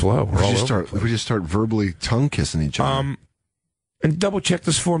juices flow. We just start verbally tongue kissing each other. And double check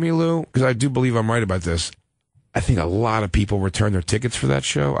this for me, Lou, because I do believe I'm right about this. I think a lot of people returned their tickets for that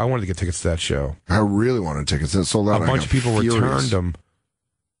show. I wanted to get tickets to that show. I really wanted tickets, and it sold out. A bunch of people returned them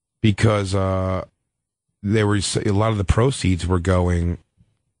because there were a lot of the proceeds were going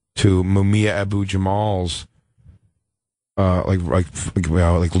to Mumia Abu-Jamal's like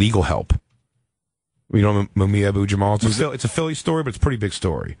legal help. You know Mumia Abu-Jamal? It's a Philly story, but it's a pretty big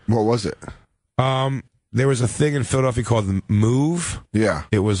story. What was it? There was a thing in Philadelphia called the Move. Yeah.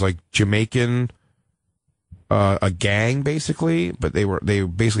 It was like Jamaican, a gang basically, but they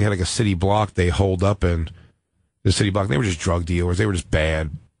basically had like a city block they holed up in. The city block. They were just drug dealers. They were just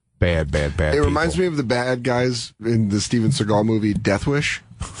bad. It reminds me of the bad guys in the Steven Seagal movie Death Wish.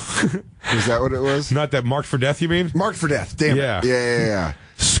 Is that what it was? Not that Marked for Death, you mean? Marked for Death. Damn yeah. it. Yeah.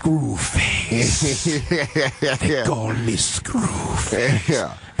 Screwface. They called me Screwface.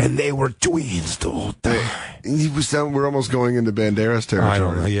 Yeah. And they were twins the whole time. We're almost going into Banderas territory. I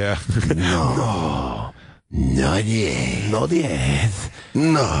don't know, yeah. No. Not yet.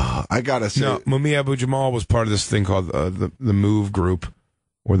 No. I gotta say. No, Mumia Abu-Jamal was part of this thing called the Move Group,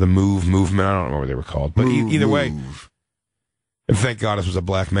 or the Move Movement. I don't know what they were called. But either way, and thank God this was a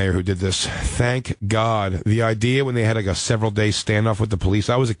black mayor who did this. Thank God. The idea when they had like a several-day standoff with the police,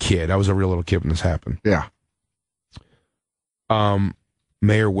 I was a kid. I was a real little kid when this happened. Yeah.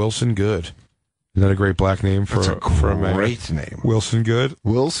 Mayor Wilson Good. Is that a great black name for a mayor? Great name. Wilson Good?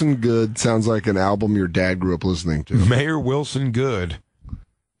 Wilson Good sounds like an album your dad grew up listening to. Mayor Wilson Good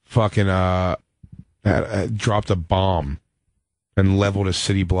fucking dropped a bomb and leveled a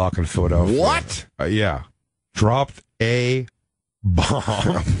city block in Philadelphia. What? Yeah. Dropped a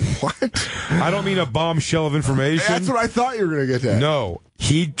bomb. What? I don't mean a bombshell of information. That's what I thought you were going to get at. No.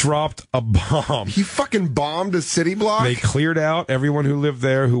 He dropped a bomb. He fucking bombed a city block? They cleared out everyone who lived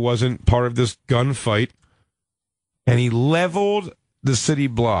there who wasn't part of this gunfight. And he leveled the city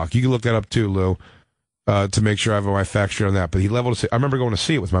block. You can look that up too, Lou. to make sure I have my facts straight on that. But he leveled us. I remember going to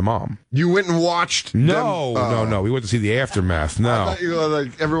see it with my mom. You went and watched? No, them? no. We went to see the aftermath. I No. thought you were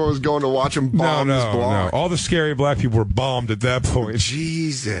like everyone was going to watch him bomb this block. No. All the scary black people were bombed at that point.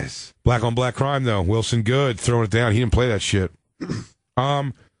 Jesus. Black on black crime, though. Wilson Good throwing it down. He didn't play that shit.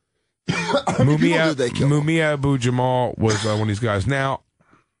 Mumia Abu Jamal was one of these guys. Now,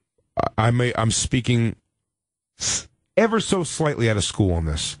 I'm speaking ever so slightly out of school on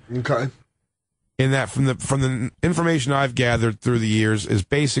this. Okay. In that, from the information I've gathered through the years, is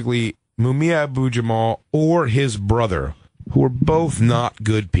basically Mumia Abu Jamal or his brother, who are both not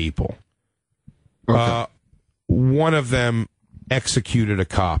good people. Okay. One of them executed a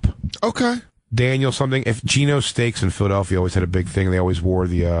cop. Okay. Daniel something. If Gino Steaks in Philadelphia always had a big thing, they always wore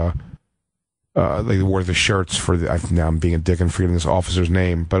the they wore the shirts for the. Now I'm being a dick and forgetting this officer's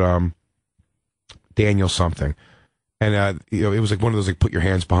name, but Daniel something, and it was like one of those like put your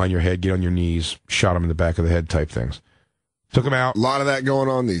hands behind your head, get on your knees, shot him in the back of the head type things. Took him out. A lot of that going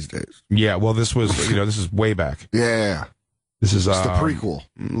on these days. Yeah, well, this was this is way back. Yeah. This is it's the prequel.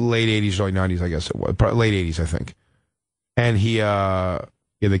 Late 80s, early 90s, I guess it was. Probably late 80s, I think. And they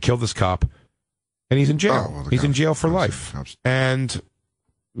killed this cop, and he's in jail. Oh, well, he's in jail for life. And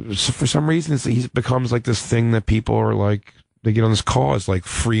so for some reason, he becomes like this thing that people are like, they get on this cause, like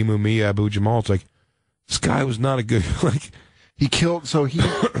free Mumia Abu Jamal. It's like, this guy was not a good, like, he killed, so he...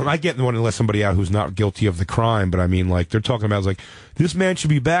 I get the one to let somebody out who's not guilty of the crime, but I mean, like, they're talking about, like, this man should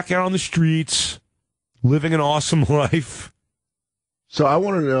be back out on the streets, living an awesome life. So I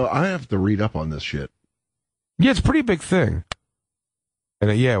want to know, I have to read up on this shit. Yeah, it's a pretty big thing. And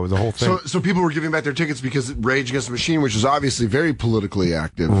with the whole thing. So people were giving back their tickets because Rage Against the Machine, which is obviously very politically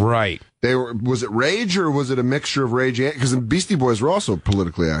active. Right. Was it Rage or was it a mixture of Rage and... Because the Beastie Boys were also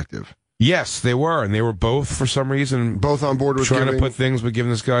politically active. Yes, they were. And they were both, for some reason... Both on board with trying to put things with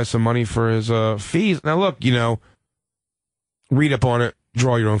giving this guy some money for his fees. Now, look, read up on it,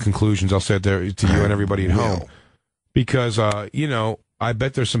 draw your own conclusions. I'll say it there to you and everybody at home. Because, I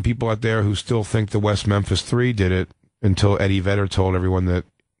bet there's some people out there who still think the West Memphis 3 did it until Eddie Vedder told everyone that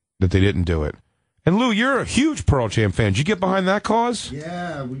they didn't do it. And Lou, you're a huge Pearl Jam fan. Did you get behind that cause?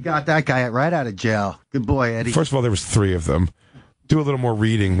 Yeah, we got that guy right out of jail. Good boy, Eddie. First of all, there was 3 of them. Do a little more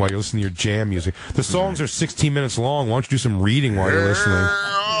reading while you're listening to your jam music. The songs are 16 minutes long. Why don't you do some reading while you're listening?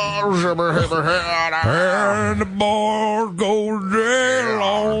 And the boys go down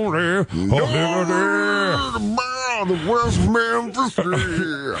on there. The West Memphis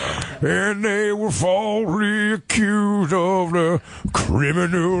 3. And they were falsely accused of the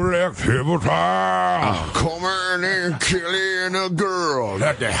criminal activity. Coming and killing a girl.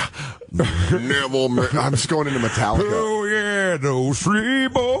 I'm just going into Metallica. Oh, yeah, those 3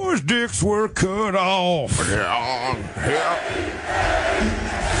 boys' dicks were cut off.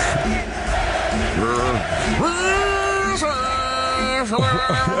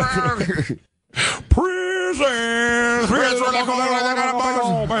 Prison.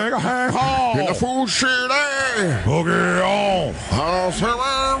 In the food city. Okay, on.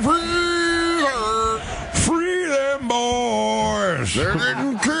 Free them boys. They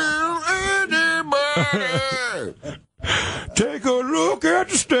didn't kill anybody. Take a look at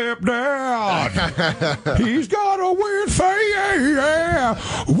the step down. He's got a weird face. Yeah.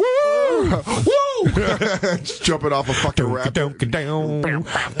 Woo! Woo! Just jumping off a fucking rap. We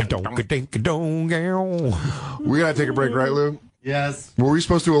gotta take a break, right, Lou? Yes. Were we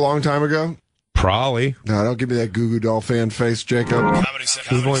supposed to a long time ago? Probably. No, don't give me that Goo Goo Doll fan face, Jacob.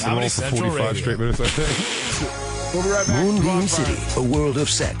 We've only been rolling for 45 straight minutes, I think. We'll be right back. Moonbeam City, a world of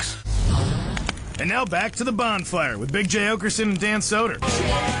sex. And now back to the Bonfire with Big J. Oakerson and Dan Soder.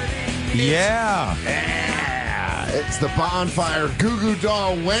 Yeah. It's the Bonfire Goo Goo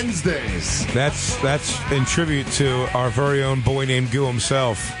Doll Wednesdays. That's in tribute to our very own boy named Goo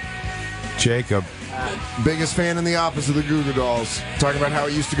himself, Jacob. Biggest fan in the office of the Goo Goo Dolls. Talking about how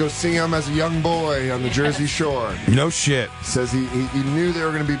he used to go see them as a young boy on the Jersey Shore. No shit. Says he knew they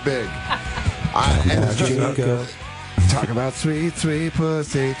were going to be big. Talk about sweet, sweet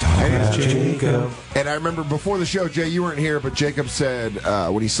pussy. And I remember before the show, Jay, you weren't here, but Jacob said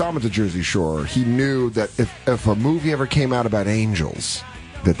when he saw him at the Jersey Shore, he knew that if a movie ever came out about angels,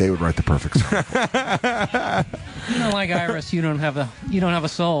 that they would write the perfect song. You don't like Iris. You don't have a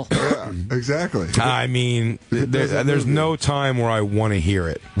soul. Yeah, exactly. I mean, there's no time where I want to hear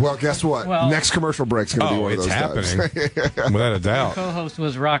it. Well, guess what? Next commercial break's going to be one of those happening. times. Without a doubt. The co-host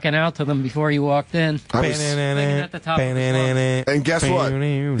was rocking out to them before you walked in. At the top of the and guess what?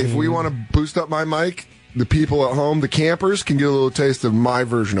 If we want to boost up my mic, the people at home, the campers, can get a little taste of my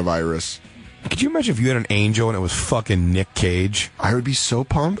version of Iris. Could you imagine if you had an angel and it was fucking Nick Cage? I would be so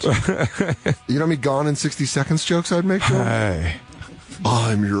pumped. You know how many Gone in 60 Seconds jokes I'd make? Hey.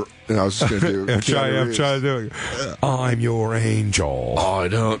 I'm your... And I was just going to do it. I'm trying to do it. I'm your angel. Oh, I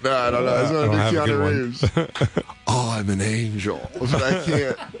don't know. I was going to do Keanu Reeves. Oh, I'm an angel. But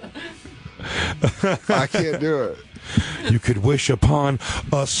I can't do it. You could wish upon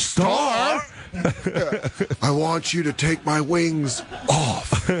a star. Yeah. I want you to take my wings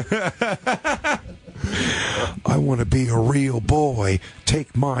off. I want to be a real boy.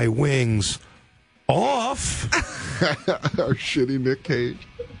 Take my wings off. Our shitty Nick Cage.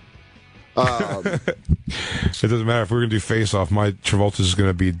 It doesn't matter if we're going to do Face Off. My Travolta's is going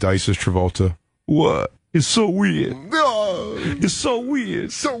to be Dice's Travolta. What? It's so weird. No. It's so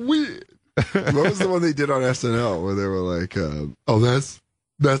weird. So weird. What was the one they did on SNL where they were like, oh,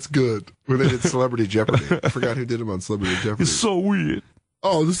 that's good. When they did Celebrity Jeopardy. I forgot who did them on Celebrity Jeopardy. It's so weird.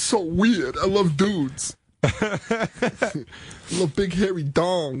 Oh, this is so weird. I love dudes. I love big hairy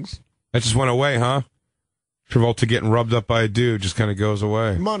dongs. That just went away, huh? Travolta getting rubbed up by a dude just kind of goes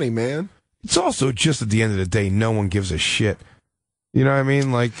away. Money, man. It's also just at the end of the day, no one gives a shit. You know what I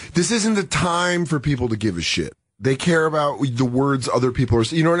mean? Like, this isn't the time for people to give a shit. They care about the words other people are.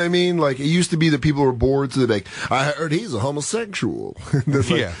 You know what I mean? Like, it used to be that people were bored, so they're like, I heard he's a homosexual.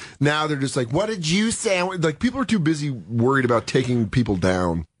 Like, now they're just like, what did you say? Like, people are too busy worried about taking people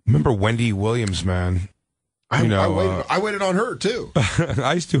down. Remember Wendy Williams, man? I waited on her, too.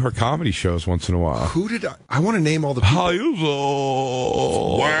 I used to do her comedy shows once in a while. Who did I want to name all the people. How you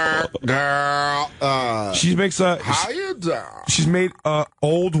doing? Girl. She makes how you doing? She's made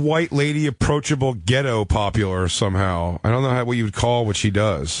old white lady approachable ghetto popular somehow. I don't know what you would call what she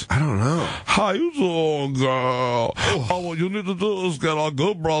does. I don't know. How you doing, girl? Oh, what you need to do is get a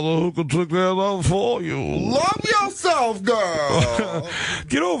good brother who can take that out for you. Love yourself, girl.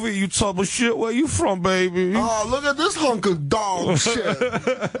 Get over here, you tub of shit. Where you from, baby? Oh, look at this hunk of dog shit.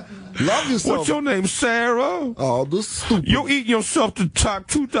 Love yourself. What's your name, Sarah? Oh, this stupid. You eating yourself to type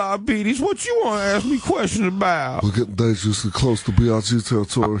 2 diabetes. What you want to ask me questions about? We're getting dangerously close to Beyonce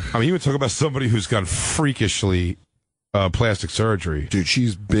territory. I mean, you would talk about somebody who's got freakishly plastic surgery. Dude,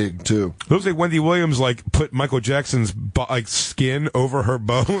 she's big, too. Looks like Wendy Williams, put Michael Jackson's, skin over her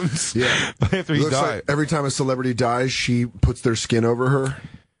bones. Yeah. After he died. Like every time a celebrity dies, she puts their skin over her.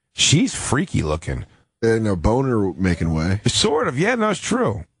 She's freaky looking. In a boner making way. Sort of. Yeah, no, it's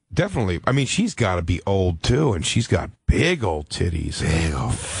true. Definitely. I mean, she's got to be old, too, and she's got big old titties. Big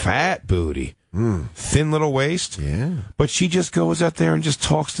old. Fat booty. Thin little waist. Yeah. But she just goes out there and just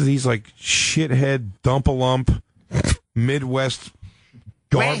talks to these, shithead, dump-a-lump, Midwest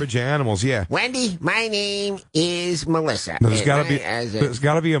garbage animals. Yeah. Wendy, my name is Melissa. No, there's got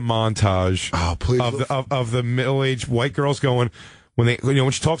to be a montage of the middle-aged white girls going... When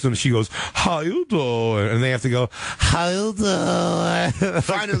she talks to them, she goes, how you doing? And they have to go, how you doing?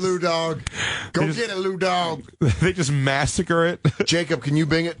 Find it, Lou Dog. Go get it, Lou Dog. They just massacre it. Jacob, can you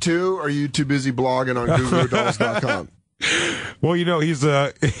Bing it too? Or are you too busy blogging on GuguDolls.com? Well, he's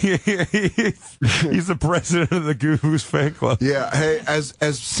the president of the Goo Who's fan club. Yeah. Hey, as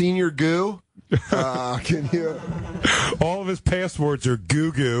senior Goo, can you? All of his passwords are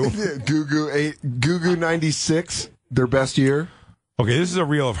Goo Goo. Yeah, Goo 96, their best year. Okay, this is a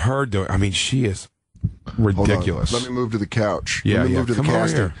reel of her doing. I mean, she is ridiculous. Let me move to the couch. Yeah, Let me move to the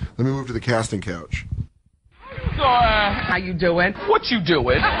casting. Here. Let me move to the casting couch. So, how you doing? What you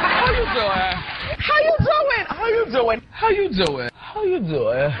doing? How you doing? How you doing? How you doing? How you doing? How you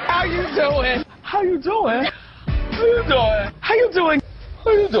doing? How you doing? How you doing? How you doing? How you doing?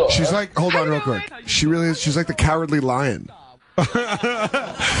 How you doing? She's like, hold on real quick. She really is. She's like the Cowardly Lion. How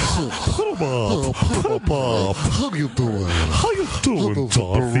you doing? How you doing,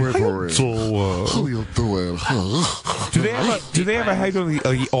 Dorothy? How you doing? Do they ever have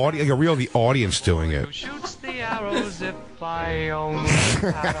the audience, a reel of the audience doing it? Shoots the arrows if I only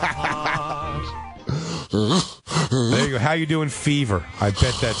had a heart. There you go. How you doing, Fever? I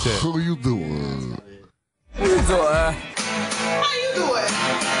bet that's it. How you doing? How you doing? How you doing?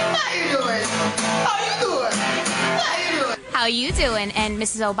 How you doing? How you doing? How you doing? And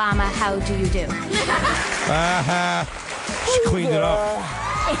Mrs. Obama, how do you do? She cleaned it up.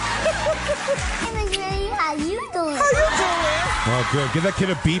 How you doing? How you doing? Oh, good. Give that kid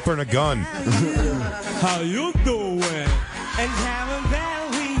a beeper and a gun. How you doing? And have a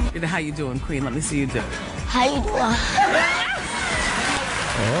bad week. How you doing, Queen? Let me see you do it. How you doing?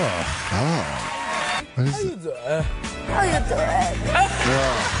 What is How you doing? How you doing?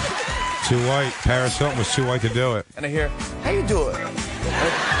 Too white. Paris Hilton was too white to do it. And I hear, how you doing?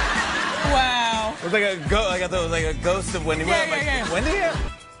 Wow. It was like a ghost of Wendy. Yeah. Wendy?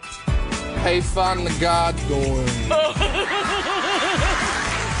 Hey, find the God going.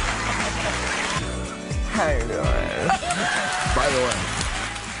 How you doing? By the way,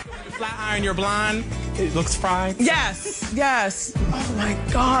 Flat iron, you're blonde. It looks fried. Yes, yes. Oh my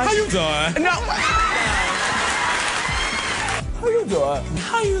gosh. How you doing? No. How you doing?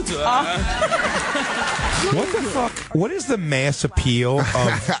 How you doing? What the fuck? What is the mass appeal of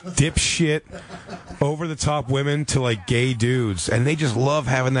dipshit, over-the-top women to, like, gay dudes? And they just love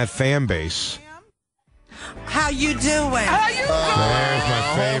having that fan base. How you doing? How you There's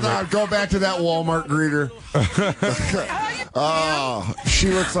my favorite. hold on. Go back to that Walmart greeter. Oh, she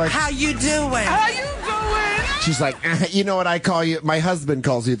looks like... How you doing? How you doing? She's like, you know what I call you? My husband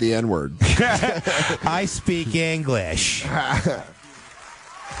calls you the N-word. I speak English. Thank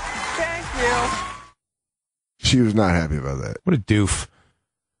you. She was not happy about that. What a doof.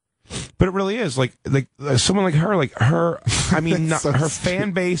 But it really is like someone like her. I mean, not, So her stupid.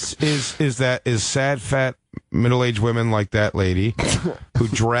 fan base is sad, fat, middle-aged women like that lady who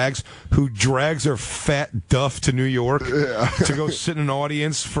drags her fat duff to New York to go sit in an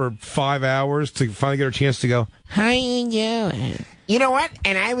audience for 5 hours to finally get her chance to go. How you doing? You know what?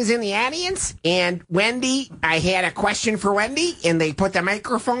 And I was in the audience, and Wendy, I had a question for Wendy, and they put the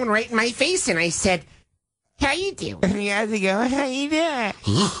microphone right in my face, and I said, how you doing? And you had to go, how you doing?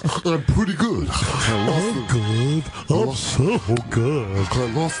 I'm pretty good. I'm good. I'm so good. I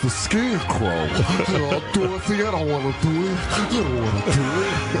lost the scarecrow. I'll do a thing I don't want to do it. I don't want to do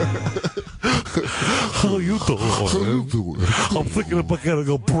it. How you doing? How you doing? I'm thinking about getting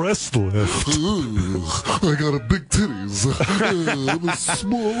a breast lift. I got a big titties. I'm a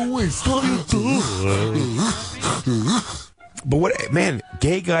small waist. How you doing? But what, man,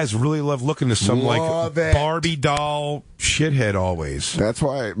 gay guys really love looking to some Love like it. Barbie doll shithead always. That's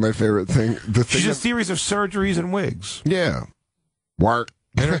why my favorite thing... She's a series of surgeries and wigs. Yeah. Work.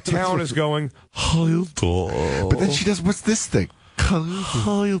 And her talent is going, How you doing? But then she does, what's this thing?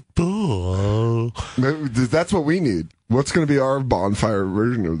 How you doing? That's what we need. What's going to be our Bonfire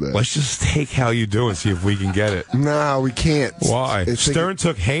version of that? let's just take How You Do and see if we can get it. No, we can't. Why? It's Stern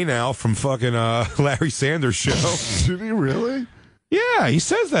took Hey Now from fucking Larry Sanders' show. Did he really? Yeah, he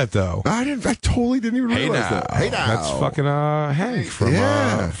says that though. I totally didn't even Hey realize now. that. Hey now. That's fucking Hank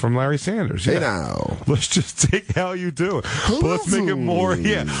from Larry Sanders. Hey Yeah. now. Let's just take How You Do. But let's make it more,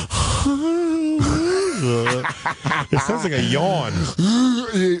 yeah. It sounds like a yawn.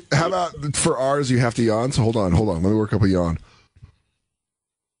 How about for ours, you have to yawn? So hold on. Let me work up a yawn.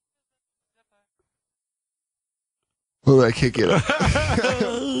 Oh, I can't get it.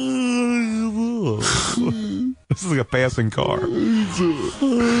 This is like a passing car.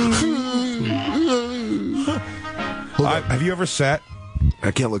 Have you ever sat? I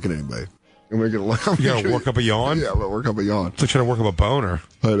can't look at anybody. I'm You gotta work up a yawn? Yeah, I'm gonna work up a yawn. It's like trying to work up a boner.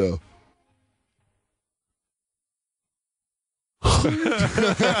 I know. You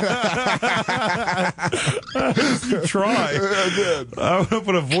try. I did. I'm gonna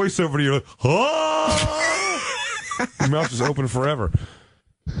put a voice over to you. Like, oh! Your mouth is open forever.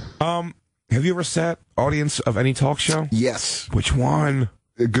 Have you ever sat audience of any talk show? Yes. Which one?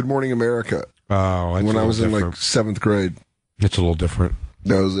 Good Morning America. Oh, that's When I was in different. like 7th grade. It's a little different.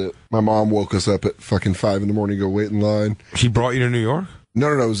 That was it. My mom woke us up at fucking 5 in the morning to go wait in line. She brought you to New York?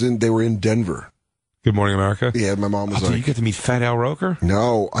 No. They were in Denver. Good Morning America? Yeah, my mom was So you get to meet Fat Al Roker?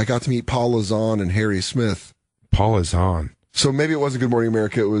 No, I got to meet Paul Lazon and Harry Smith. Paul is on. So maybe it wasn't Good Morning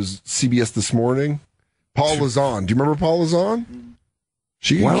America. It was CBS This Morning. Paul Lazon. Do you remember Paul Lazon?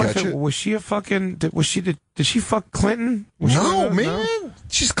 She can catch it. Was she a fucking... Did she fuck Clinton? Was No, she, man.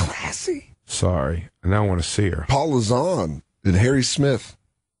 She's classy. Sorry. I now want to see her. Paul Lazon and Harry Smith.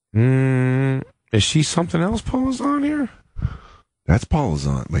 Is she something else Paul is on here? That's Paul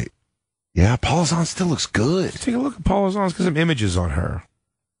Lazon. Wait. Yeah, Paul Lazon still looks good. Take a look at Paul Lazon's because some images on her.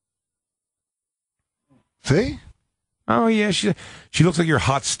 See? Oh, yeah. She looks like your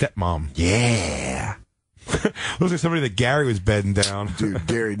hot stepmom. Yeah. Looks like somebody that Gary was bedding down. Dude,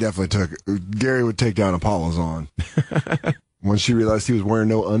 Gary would take down a Paul Lazon. When she realized he was wearing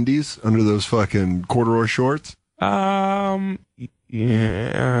no undies under those fucking corduroy shorts. Yeah.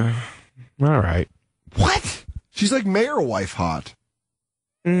 All right. What? She's like mayor wife hot.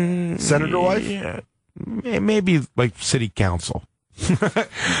 Senator wife? Yeah. Maybe like city council.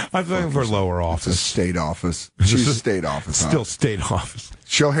 I'm looking for lower office. It's a state office. She's a state office. Still state office.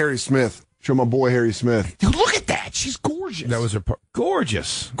 Show Harry Smith. Show my boy Harry Smith. Dude, look at that. She's gorgeous. That was her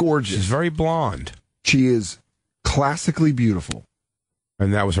gorgeous. Gorgeous. She's very blonde. She is classically beautiful.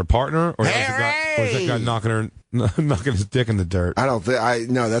 And that was her partner? Or was that guy knocking his dick in the dirt? I don't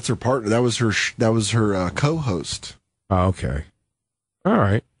think no, that's her partner. That was her co-host. Oh, okay. All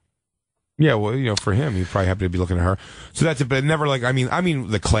right. Yeah, well, for him, he'd probably happy to be looking at her. So that's it, but never like, I mean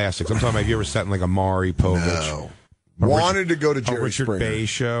the classics. I'm talking about, have you ever sat in like a Maury Povich? No. Wanted to go to Jerry Richard Springer. Bay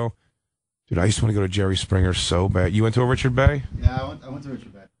show. Dude, I used to want to go to Jerry Springer so bad. You went to a Richard Bay? Yeah, I went to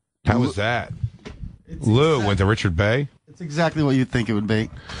Richard Bay. How was that? Lou went to Richard Bay? It's exactly what you'd think it would be.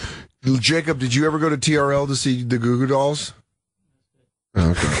 Jacob, did you ever go to TRL to see the Goo Goo Dolls?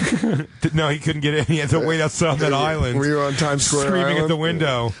 Okay. No, he couldn't get in. He had to wait outside that island. Were you on Times Square screaming Island? At the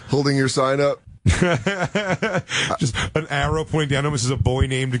window. Holding your sign up? Just an arrow pointing down him. This is a boy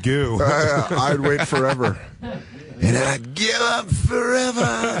named Goo. I'd wait forever. And I'd give up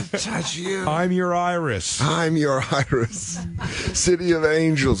forever to touch you. I'm your iris. I'm your iris. City of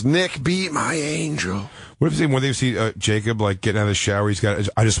Angels. Nick beat my angel. What if when they see Jacob like getting out of the shower, he's got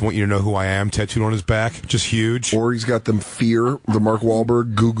 "I just want you to know who I am" tattooed on his back, just huge. Or he's got them Fear, the Mark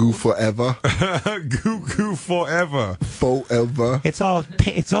Wahlberg, Goo Goo Forever. Goo Goo Forever. Forever. It's all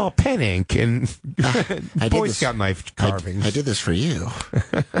pen ink and Boy Scout knife carvings. I did this for you.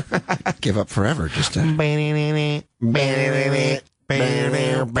 Give up forever just to...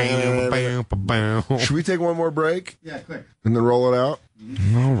 Should we take one more break? Yeah, quick. And then roll it out?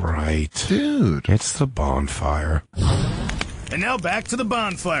 All right. Dude. It's the Bonfire. And now back to the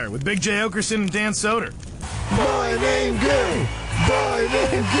Bonfire with Big J. Oakerson and Dan Soder. Boy named Goo! Boy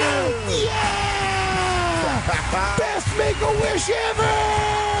named Goo! Yeah! Best Make-A-Wish ever!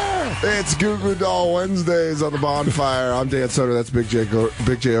 It's Goo Goo Doll Wednesdays on the Bonfire. I'm Dan Soder. That's Big J.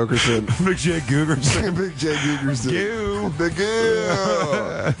 Oakerson. Big J. Googerson. Big J. Googerson. Goo. The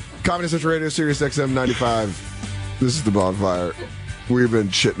Goo. Comedy Central Radio, Sirius XM 95. This is the Bonfire. We've been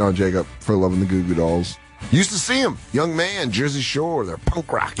shitting on Jacob for loving the Goo Goo Dolls. Used to see him, young man, Jersey Shore. They're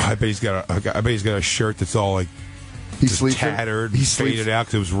punk rock. I bet he's got a shirt that's all like tattered, faded out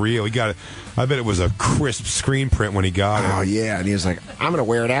because it was real. He got it. I bet it was a crisp screen print when he got it. Oh yeah, and he was like, "I'm gonna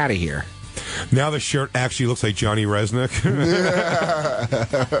wear it out of here." Now the shirt actually looks like Johnny Resnick.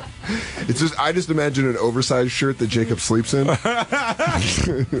 It's just I just imagine an oversized shirt that Jacob sleeps in.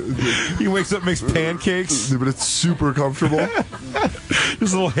 He wakes up, makes pancakes, but it's super comfortable.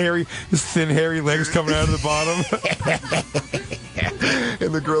 His thin hairy legs coming out of the bottom.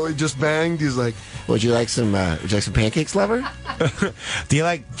 And the girl he just banged, he's like, Would you like some pancakes, lover? Do you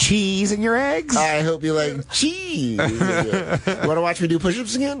like cheese in your eggs? I hope you like cheese. You want to watch me do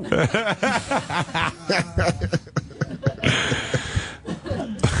push-ups again?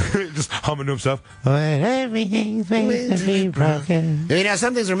 Just humming to himself. When everything's made to be broken. You know,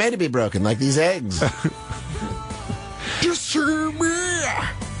 some things are made to be broken, like these eggs. Just serve me.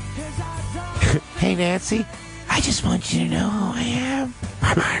 Hey, Nancy, I just want you to know who I am.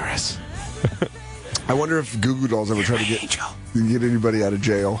 I'm Iris. I wonder if Goo Goo Dolls ever try to get anybody out of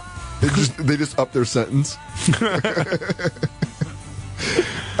jail. They just up their sentence.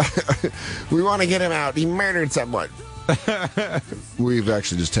 We want to get him out. He murdered someone. We've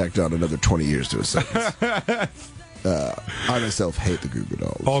actually just tacked on another 20 years to a sentence. I myself hate the Goo Goo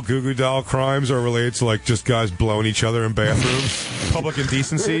Dolls. All Goo Goo Doll crimes are related to like just guys blowing each other in bathrooms, public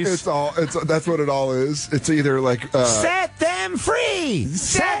indecencies. That's what it all is. It's either like set them free.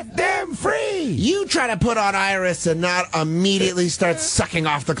 Set them free. You try to put on Iris and not immediately start sucking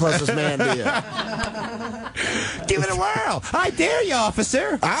off the closest man to you. Give it a whirl. I dare you,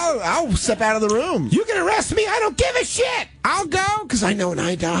 officer. I'll step out of the room. You can arrest me. I don't give a shit. I'll go because I know when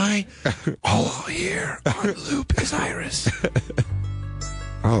I die, all I'll hear on loop is Iris.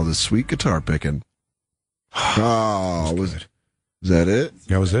 Oh, the sweet guitar picking. Oh, was that it?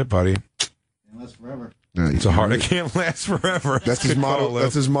 That was it, buddy. Can't last forever. It's a heart. It can't last forever. That's his motto.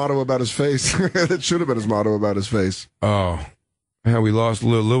 That's his motto about his face. That should have been his motto about his face. Oh, yeah, we lost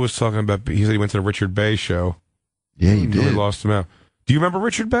Lou. Lou was talking about. He said he went to the Richard Bay show. Yeah, you did. We lost him out. Do you remember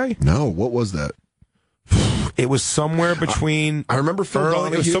Richard Bay? No. What was that? It was somewhere between. I remember Phil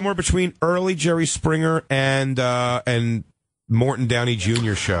Donahue. It was somewhere between early Jerry Springer and Morton Downey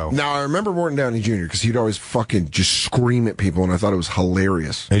Jr. show. Now I remember Morton Downey Jr. because he'd always fucking just scream at people, and I thought it was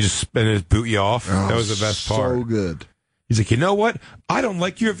hilarious. And he just boot you off. That was the best part. So good. He's like, you know what? I don't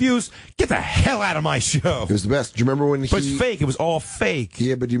like your views. Get the hell out of my show. It was the best. Do you remember when But it's fake. It was all fake.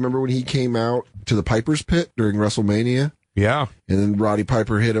 Yeah, but do you remember when he came out to the Piper's Pit during WrestleMania? Yeah. And then Roddy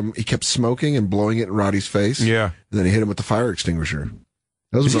Piper hit him. He kept smoking and blowing it in Roddy's face. Yeah. And then he hit him with the fire extinguisher.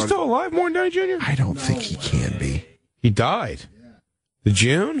 Is he still alive, Morton Downey Jr.? I don't think he can be. He died. The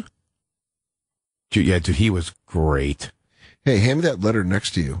June? Yeah, dude, he was great. Hey, hand me that letter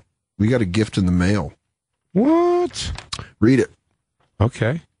next to you. We got a gift in the mail. What? Read it.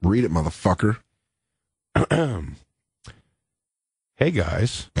 Okay. Read it, motherfucker. Hey,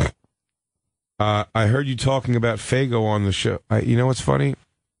 guys. I heard you talking about Fago on the show. You know what's funny?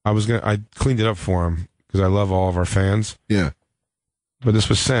 I cleaned it up for him because I love all of our fans. Yeah. But this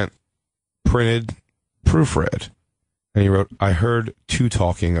was sent, printed, proofread. And he wrote, I heard two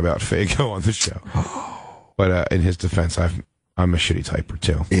talking about Faygo on the show. But in his defense, I'm a shitty typer,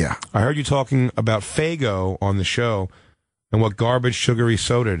 too. Yeah. I heard you talking about Faygo on the show and what garbage, sugary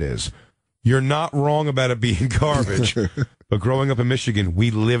soda it is. You're not wrong about it being garbage. But growing up in Michigan,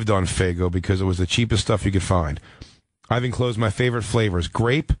 we lived on Faygo because it was the cheapest stuff you could find. I've enclosed my favorite flavors: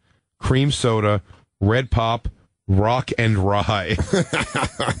 grape, cream soda, red pop, rock, and rye.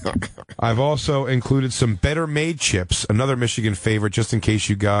 I've also included some Better Made chips, another Michigan favorite, just in case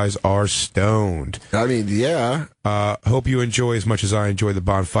you guys are stoned. I mean, yeah. Hope you enjoy as much as I enjoy the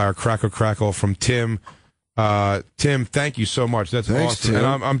Bonfire. Crackle, crackle from Tim. Tim, thank you so much. That's Thanks, awesome. Tim.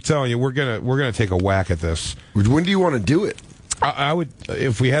 And I'm telling you, we're gonna take a whack at this. When do you want to do it? I would,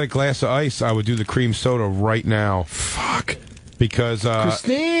 if we had a glass of ice, I would do the cream soda right now. Fuck. Because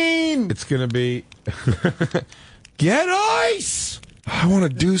Christine, it's gonna be get ice. I want to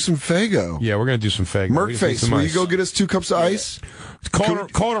do some Faygo. Yeah, we're gonna do some Faygo. Merkface, will you go get us 2 cups of ice? Call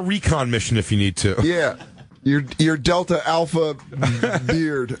it a recon mission if you need to. Yeah. Your Delta Alpha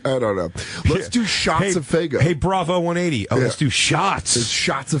beard. I don't know. Let's do shots of Faygo. Hey, Bravo 180. Oh, let's do shots. There's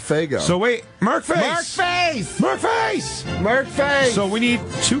shots of Faygo. So wait, Merkface. So we need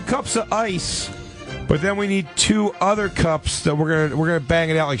 2 cups of ice, but then we need 2 other cups that we're gonna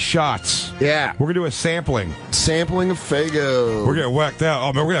bang it out like shots. Yeah. We're gonna do a sampling. Sampling of Faygo. We're gonna whack out.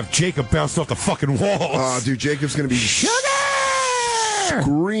 Oh man, we're gonna have Jacob bouncing off the fucking walls. Oh, dude, Jacob's gonna be sugar.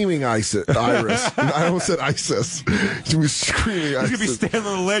 Screaming Iris. I almost said ISIS. She was screaming ISIS. He's going to be standing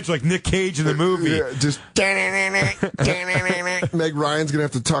on the ledge like Nick Cage in the movie. Yeah, just Meg Ryan's going to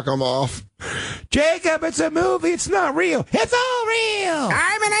have to tuck him off. Jacob, it's a movie. It's not real. It's all real.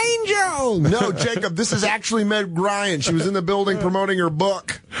 I'm an angel. No, Jacob, this is actually Meg Ryan. She was in the building promoting her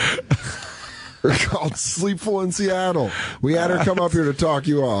book called Sleepful in Seattle. We had her come up here to talk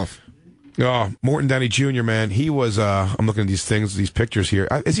you off. Oh, Morton Downey Jr., man. He was, I'm looking at these things, these pictures here.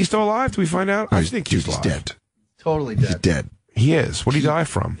 Is he still alive? Do we find out? I think he's alive. Dead. Totally dead. He's dead. He is. What did he die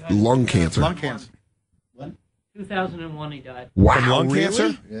from? Lung cancer. Lung cancer. 2001 he died. Wow, from lung really?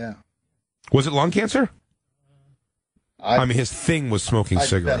 cancer? Yeah. Was it lung cancer? I mean, his thing was smoking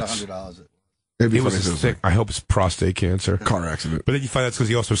cigarettes. I'd bet $100. It was his thing. I hope it's prostate cancer. Car accident. But then you find out it's because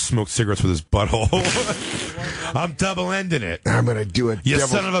he also smoked cigarettes with his butthole. I'm double-ending it. I'm going to do it. You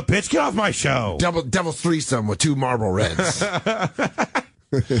son of a bitch, get off my show. Double threesome with 2 Marlboro Reds.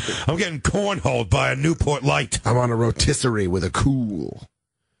 I'm getting cornholed by a Newport Light. I'm on a rotisserie with a Cool.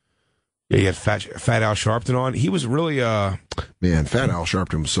 Yeah, he had Fat Al Sharpton on. He was really, Man, Fat Al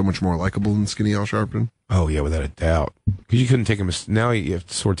Sharpton was so much more likable than Skinny Al Sharpton. Oh, yeah, without a doubt. Because you couldn't take him, now you have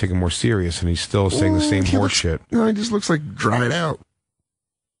to sort of take him more serious, and he's still saying the same horse shit. No, he just looks like dried out.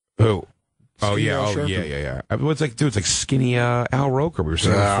 Who? Oh, Skinny yeah, Al Sharpton. yeah. I mean, it's like, dude, it's like skinny Al Roker we were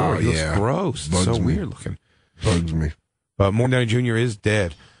saying before. He looks gross. It's so weird looking. Bugs me. But Morton Downey Jr. is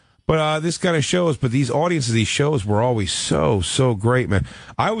dead. But this kind of shows, but these audiences, these shows were always so great, man.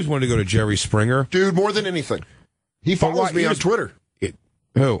 I always wanted to go to Jerry Springer. Dude, more than anything. He follows me on Twitter.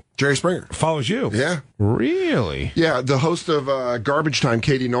 Who? Jerry Springer. Follows you? Yeah. Really? Yeah, the host of Garbage Time,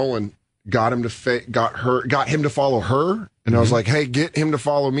 Katie Nolan, got him to follow her, and I was like, "Hey, get him to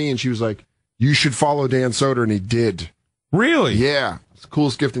follow me," and she was like, "You should follow Dan Soder," and he did. Really? Yeah, it's the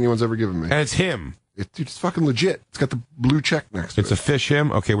coolest gift anyone's ever given me. And it's him. Dude, it's fucking legit. It's got the blue check next to it. It's a fish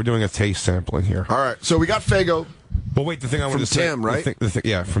him. Okay, we're doing a taste sampling here. All right, so we got Faygo. But wait, the thing I wanted to say from Tim, right?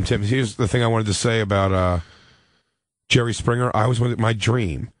 Yeah, from Tim. Here's the thing I wanted to say about Jerry Springer. I always wanted my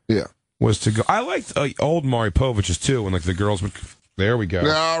dream. Yeah. Was to go. I liked old Maury Povich's too, when like the girls would. There we go.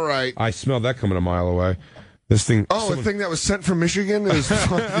 All right. I smelled that coming a mile away. This thing. Oh, a thing that was sent from Michigan is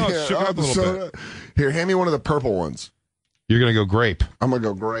sugar up a little bit. Here, hand me one of the purple ones. You're gonna go grape. I'm gonna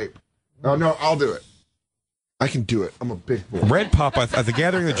go grape. Oh no, I'll do it. I can do it. I'm a big boy. Red Pop at the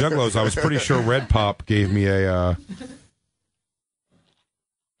Gathering of the Juggalos. I was pretty sure Red Pop gave me a.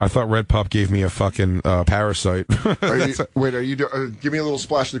 I thought Red Pop gave me a fucking parasite. Are you give me a little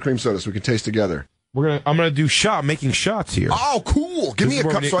splash of the cream soda so we can taste together. I'm gonna do making shots here. Oh, cool! Give me a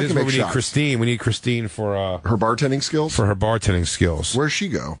cup so I can make shots. Christine. We need Christine for her bartending skills. For her bartending skills. Where's she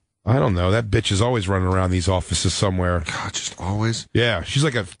go? I don't know. That bitch is always running around these offices somewhere. God, just always. Yeah, she's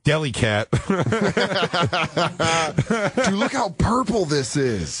like a deli cat. Dude, look how purple this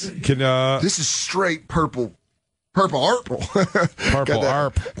is. This is straight purple. Purple arple. Purple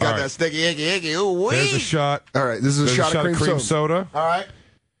arp. Got that sticky icky. Ooh, wee. There's a shot. All right, this is a shot of cream soda. All right.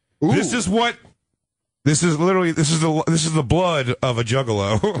 Ooh. This is the blood of a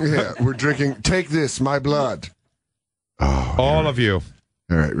juggalo. Yeah, we're drinking. Take this, my blood. Oh, all of you.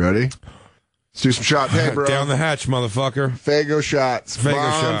 All right, ready? Let's do some shots. Hey, bro. Down the hatch, motherfucker. Fago shots. Fago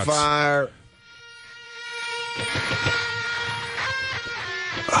shots. Bonfire.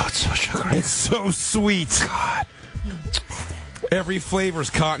 Oh, it's so sugary. It's so sweet. God. Every flavor's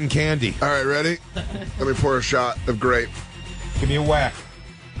cotton candy. All right, ready? Let me pour a shot of grape. Give me a whack.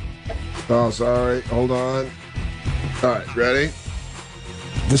 Oh, sorry. Hold on. All right, ready?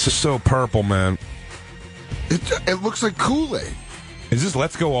 This is so purple, man. It looks like Kool-Aid. Is this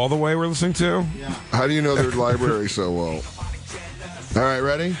Let's Go All the Way we're listening to? Yeah. How do you know their library so well? All right,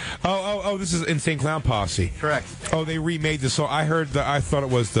 ready? Oh, this is Insane Clown Posse. Correct. Oh, they remade the song. I thought it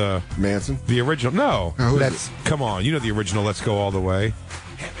was the Manson? The original. No. Oh, come on. You know the original Let's Go All the Way.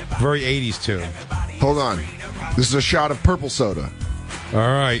 Very 80s tune. Hold on. This is a shot of purple soda. All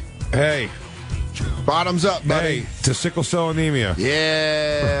right. Hey. Bottoms up, buddy. Hey, to sickle cell anemia.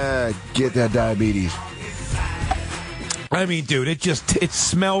 Yeah. Get that diabetes. I mean, dude, it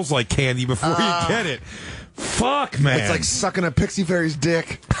smells like candy before you get it. Fuck, man. It's like sucking a Pixie Fairy's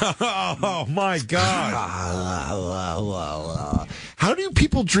dick. Oh, my God. How do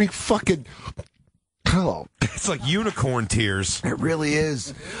people drink fucking... Oh. It's like unicorn tears. It really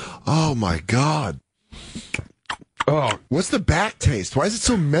is. Oh, my God. Oh. What's the back taste? Why is it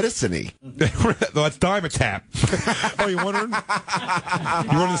so medicine-y? That's Dimetap. Oh, you wondering? You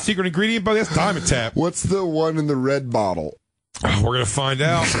wondering the secret ingredient? But that's Dimetap. What's the one in the red bottle? Oh, we're going to find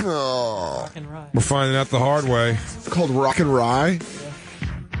out. Oh. We're finding out the hard way. It's called Rock and Rye.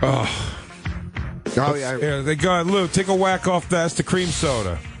 Oh. Oh, yeah. Yeah, they got Lou. Take a whack off that. That's the cream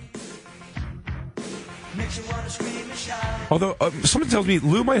soda. Although, someone tells me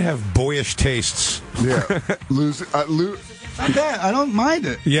Lou might have boyish tastes. Yeah. Lou. Not bad. I don't mind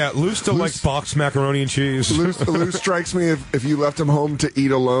it. Yeah, Lou still likes boxed macaroni and cheese. Lou strikes me if you left him home to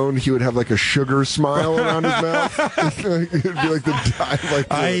eat alone, he would have like a sugar smile around his mouth. It'd be like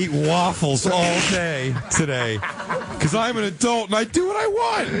I eat waffles all day today because I'm an adult and I do what I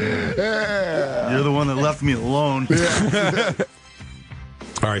want. Yeah. You're the one that left me alone. Yeah.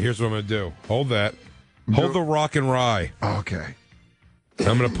 All right, here's what I'm going to do. Hold that. Hold the rock and rye. Okay.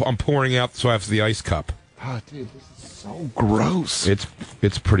 I'm pouring out so I have the ice cup. Oh, dude, this is so gross.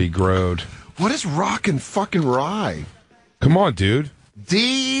 It's pretty grode. What is rock and fucking rye? Come on, dude.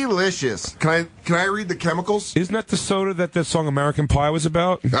 Delicious. Can I read the chemicals? Isn't that the soda that song American Pie was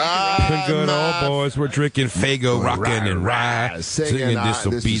about? Good old boys, we're drinking Fago, rockin' and rye, singing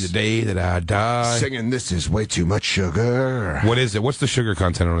this'll be the day that I die. Singing this is way too much sugar. What is it? What's the sugar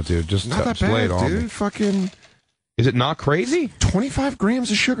content on it, dude? Just not that lay bad, it on dude. me. Fucking. Is it not crazy? 25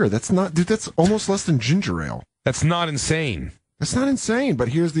 grams of sugar. That's not, dude. That's almost less than ginger ale. That's not insane. That's not insane, but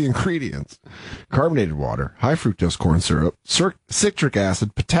here's the ingredients. Carbonated water, high fructose corn syrup, citric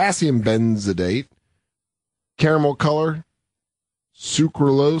acid, potassium benzidate, caramel color,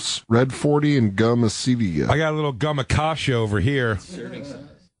 sucralose, red 40, and gum acevia. I got a little gum acacia over here. Serving size.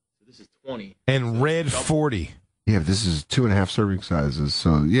 So this is 20. And red 40. Yeah, this is 2.5 serving sizes.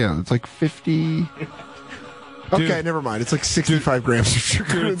 So, yeah, it's like 50... Dude, okay, never mind. It's like 65 grams of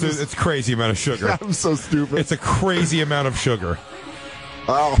sugar. Dude, it's a crazy amount of sugar. I'm so stupid. It's a crazy amount of sugar.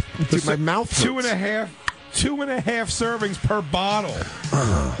 Oh, dude, my mouth hurts. 2.5 servings per bottle.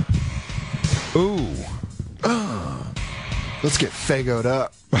 Ooh. Let's get fagoed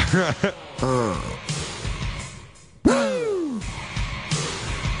up. Woo!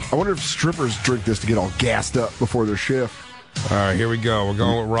 I wonder if strippers drink this to get all gassed up before their shift. All right, here we go. We're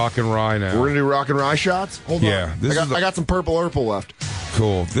going with rock and rye now. We're going to do rock and rye shots? Hold on. I got some purple urple left.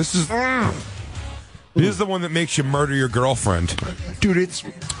 Cool. This is the one that makes you murder your girlfriend. Dude, it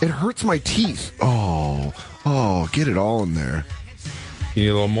hurts my teeth. Oh, get it all in there. You need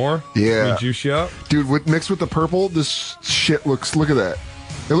a little more? Yeah. Let me juice you up? Dude, mixed with the purple, this shit look at that.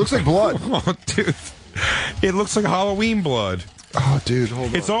 It looks like blood. Oh, dude. It looks like Halloween blood. Oh, dude,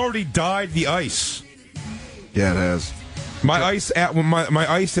 hold on. It's already dyed the ice. Yeah, it has. My ice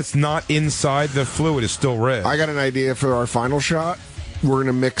that's not inside the fluid is still red. I got an idea for our final shot. We're going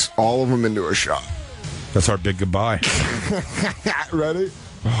to mix all of them into a shot. That's our big goodbye. Ready?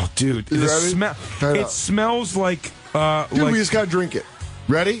 Oh, dude. You ready? It smells like... dude, we just got to drink it.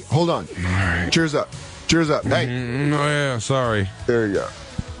 Ready? Hold on. All right. Cheers up. Cheers up. Hey. Oh, yeah, sorry. There you go.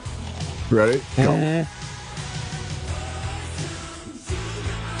 Ready? Go.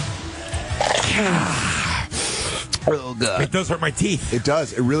 Oh, God. It does hurt my teeth. It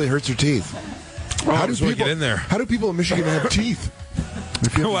does. It really hurts your teeth. Oh, how do people get in there? How do people in Michigan have teeth?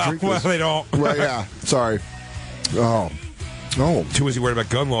 Well, they don't. Well, yeah. Sorry. Oh. Too busy worried about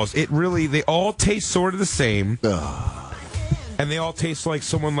gun laws. They all taste sort of the same. and they all taste like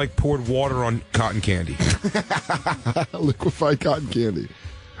someone like poured water on cotton candy. Liquefied cotton candy.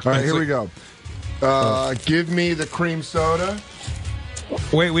 All right, here we go. Give me the cream soda.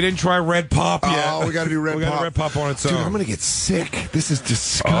 Wait, we didn't try Red Pop yet. Oh, we got to do Red Pop. We got Red Pop on its own. Dude, I'm going to get sick. This is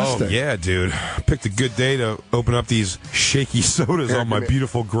disgusting. Oh, yeah, dude. I picked a good day to open up these shaky sodas Here, on my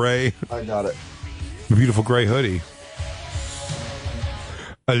beautiful gray. I got it. My beautiful gray hoodie.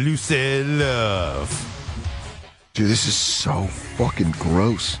 A lucid love. Dude, this is so fucking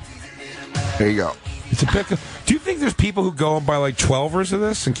gross. There you go. It's a pick. Do you think there's people who go and buy like 12ers of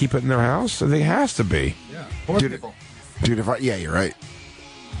this and keep it in their house? There has to be. Yeah. Dude, yeah, you're right.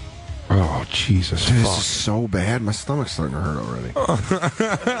 Oh, Jesus. Dude, fuck. this is so bad. My stomach's starting to hurt already.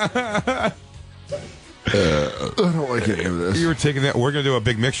 I don't like any of this. You were taking that. We're going to do a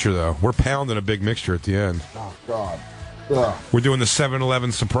big mixture, though. We're pounding a big mixture at the end. Oh, God. Ugh. We're doing the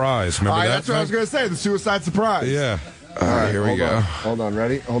 7-Eleven surprise. Remember that? That's what I was going to say. The suicide surprise. Yeah. All right, here we go. Hold on.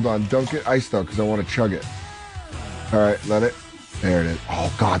 Ready? Hold on. Don't get iced, though, because I want to chug it. All right, let it. There it is.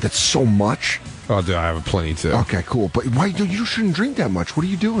 Oh, God, that's so much. Oh, dude, I have plenty, too. Okay, cool. But why you shouldn't drink that much. What are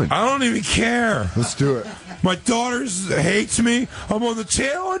you doing? I don't even care. Let's do it. My daughter hates me. I'm on the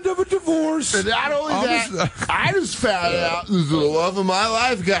tail end of a divorce. And not only that, I just found out that the love of my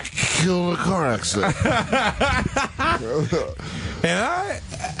life got killed in a car accident. And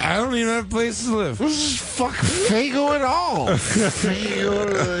I don't even have a place to live. This is fucking Fago at all.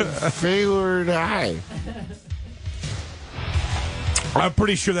 Fago or die. I'm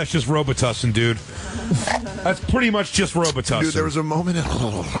pretty sure that's just Robitussin, dude. That's pretty much just Robitussin. Dude, there was a moment.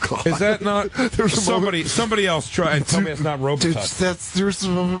 Oh, God. Is that not? Somebody else try and tell me it's not Robitussin. Dude, there's a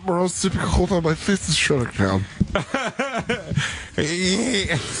moment where I was sipping cold on my face is shutting down.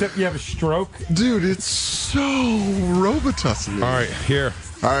 Except you have a stroke. Dude, it's so Robitussin. All right, here.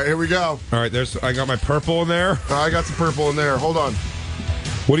 All right, here we go. All right, I got my purple in there. I got some purple in there. Hold on.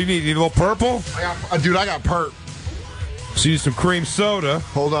 What do you need? You need a little purple? I got perp. So you need some cream soda.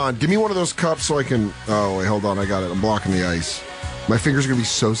 Hold on. Give me one of those cups so I can... Oh, wait, hold on. I got it. I'm blocking the ice. My fingers are going to be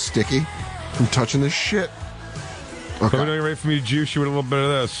so sticky from touching this shit. Okay. Let me know you're ready for me to juice you with a little bit of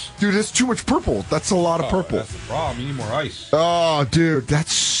this. Dude, that's too much purple. That's a lot of purple. That's the problem. You need more ice. Oh, dude,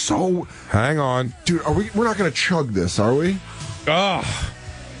 that's so... Hang on. Dude, we're not going to chug this, are we?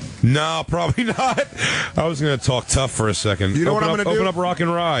 No, probably not. I was going to talk tough for a second. You know what I'm going to do? Open up Rock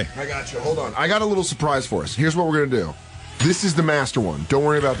and Rye. I got you. Hold on. I got a little surprise for us. Here's what we're going to do. This is the master one. Don't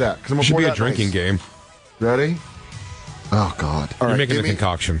worry about that. It should be a drinking game. Ready? Oh, God. All You're right, making the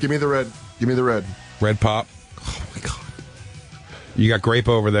concoction. Give me the red. Give me the red. Red Pop. Oh, my God. You got grape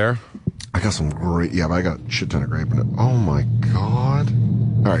over there. I got some grape. Yeah, but I got a shit ton of grape in it. Oh, my God.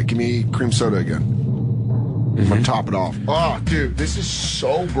 All right, give me cream soda again. I'm going to top it off. Oh, dude, this is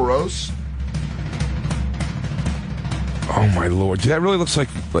so gross. Oh my Lord! That really looks like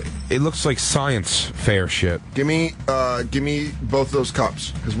science fair shit. Give me both those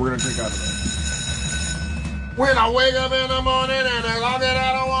cups because we're gonna drink out of it. When I wake up in the morning and I love that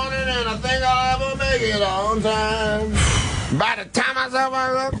I don't want it and I think I'll ever make it on time. By the time I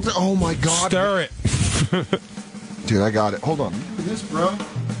oh my God! Stir it, dude. I got it. Hold on. Look at this, bro.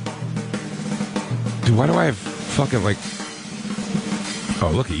 Dude, why do I have fucking like?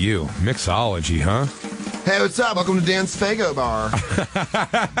 Oh, look at you, mixology, huh? Hey, what's up? Welcome to Dan's Fago Bar.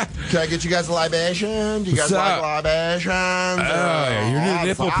 Can I get you guys a libation? Do you guys like libations? Your new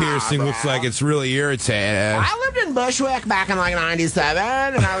nipple piercing looks like it's really irritating. I lived in Bushwick back in like 97,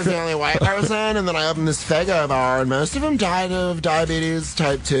 and I was the only white person, and then I opened this Fago Bar, and most of them died of diabetes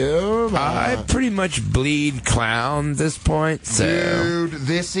type 2. I pretty much bleed clown at this point, so. Dude,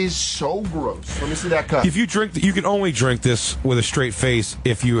 this is so gross. Let me see that cup. If you drink, you can only drink this with a straight face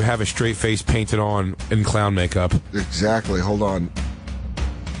if you have a straight face painted on in clown makeup. Exactly. Hold on.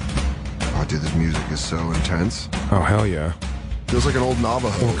 Oh, dude, this music is so intense. Oh, hell yeah. Feels like an old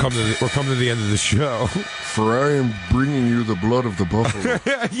Navajo. We're coming to the end of the show. For I am bringing you the blood of the buffalo.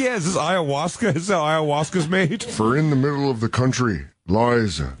 Yeah, is this ayahuasca? Is that how ayahuasca's made? For in the middle of the country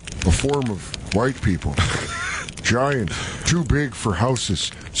lies a form of white people. Giant, too big for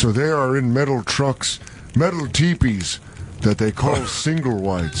houses. So they are in metal trucks, metal teepees that they call single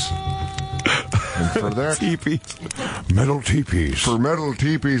whites. And for that, metal teepees. For metal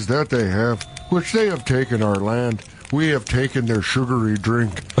teepees that they have, which they have taken our land, we have taken their sugary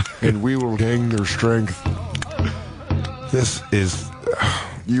drink, and we will gain their strength. This is...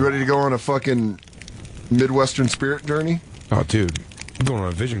 You ready to go on a fucking Midwestern spirit journey? Oh, dude. I'm going on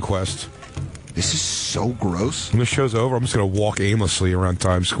a vision quest. This is so gross. When the show's over, I'm just going to walk aimlessly around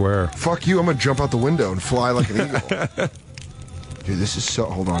Times Square. Fuck you, I'm going to jump out the window and fly like an eagle. Dude, this is so...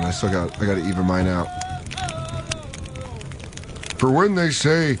 Hold on, I got to even mine out. For when they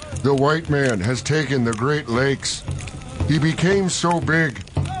say the white man has taken the Great Lakes, he became so big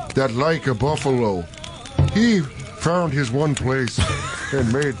that like a buffalo, he found his one place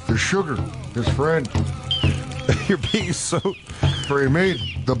and made the sugar his friend. You're being so... For he made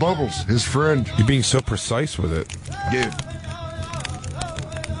the bubbles his friend. You're being so precise with it. Dude.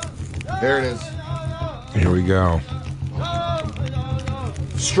 There it is. Here we go.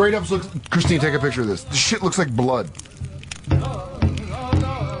 Straight up looks... Christine, take a picture of this. This shit looks like blood.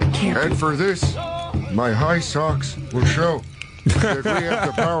 And for this, my high socks will show that we have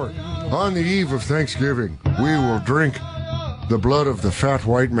the power. On the eve of Thanksgiving, we will drink the blood of the fat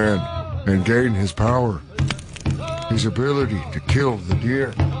white man and gain his power. His ability to kill the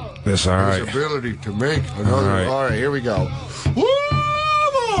deer. This, all right. His ability to make another. All right, here we go. Woo!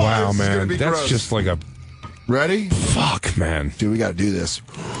 Wow, This is man. gonna be That's gross. just like a... Ready? Fuck, man. Dude, we got to do this.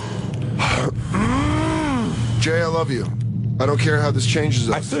 Jay, I love you. I don't care how this changes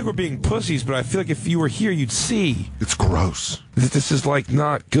us. I feel like we're being pussies, but I feel like if you were here, you'd see. It's gross. That this is, like,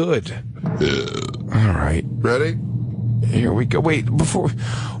 not good. All right. Ready? Here we go. Wait, before...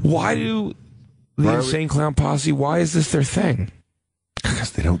 Why do the Why are Insane Clown Posse, why is this their thing? Because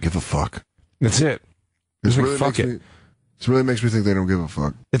they don't give a fuck. That's it. This Like, really, fuck makes it. me, this really makes me think they don't give a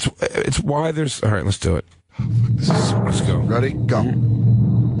fuck. It's why there's... All right, let's do it. Let's go. Ready? Go.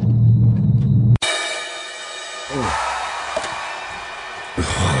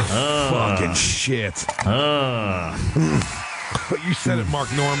 Fucking shit. You said it,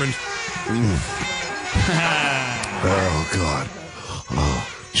 Mark Norman. Oh, God. Oh,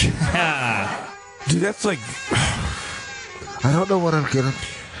 Dude, that's like... I don't know what I'm gonna...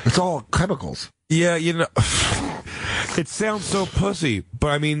 It's all chemicals. Yeah, you know... It sounds so pussy, but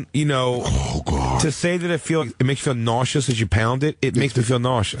I mean, you know, to say that it makes you feel nauseous as you pound it, it makes me feel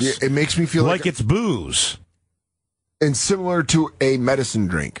nauseous. Yeah, it makes me feel like it's booze. And similar to a medicine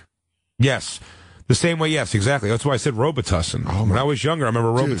drink. Yes. The same way, yes, exactly. That's why I said Robitussin. When I was younger, I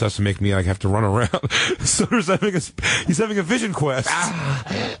remember Robitussin making me like have to run around. Soder's he's having a vision quest.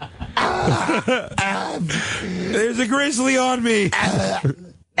 There's a grizzly on me.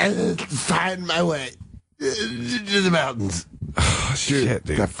 Find my way to the mountains. Shit,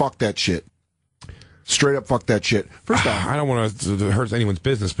 dude. Fuck that shit. Straight up fuck that shit. First off, I don't want to hurt anyone's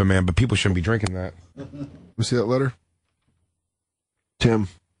business, but people shouldn't be drinking that. You see that letter? Tim,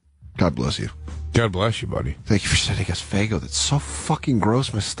 God bless you. God bless you, buddy. Thank you for sending us Fago. That's so fucking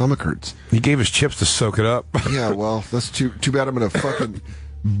gross. My stomach hurts. He gave us chips to soak it up. Yeah, well, that's too bad. I'm gonna fucking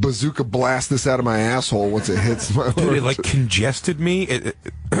bazooka blast this out of my asshole once it hits my. Dude, it like congested me.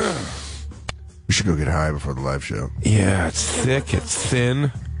 We should go get high before the live show. Yeah, it's thick. It's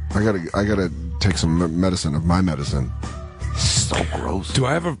thin. I gotta take some medicine of my medicine. So gross. Do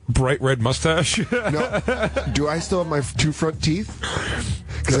I have a bright red mustache? No. Do I still have my two front teeth?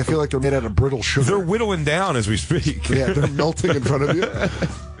 Because I feel like they're made out of brittle sugar. They're whittling down as we speak. Yeah, they're melting in front of you.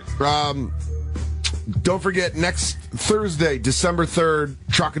 Don't forget, next Thursday, December 3rd,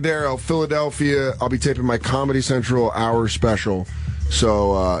 Trocadero, Philadelphia, I'll be taping my Comedy Central hour special.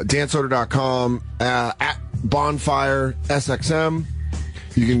 So, dansoder.com, at Bonfire SXM.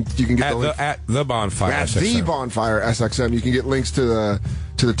 You can get the link at the Bonfire at SXM. the Bonfire SXM. You can get links to the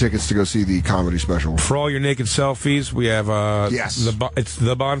tickets to go see the comedy special. For all your naked selfies, we have yes. It's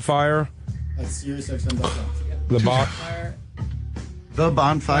the Bonfire at SiriusXM.com. The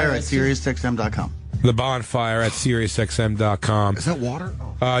Bonfire at SiriusXM.com. The Bonfire at SiriusXM.com. Is that water?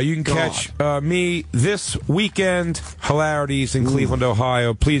 You can catch me this weekend, Hilarities in Cleveland,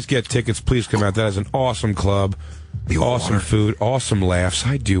 Ohio. Please get tickets. Please come out. That is an awesome club. Awesome food, awesome laughs.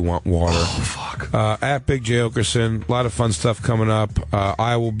 I do want water. Oh, fuck. At Big J Oakerson, a lot of fun stuff coming up.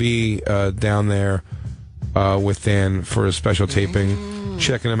 I will be down there with Dan for a special taping,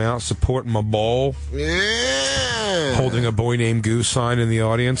 checking him out, supporting my ball. Yeah. Holding a Boy Named Goo sign in the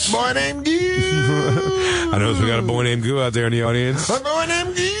audience. Boy named Goo. I know we got a Boy Named Goo out there in the audience. A boy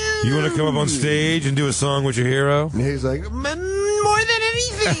named Goo. You want to come up on stage and do a song with your hero? And he's like, More than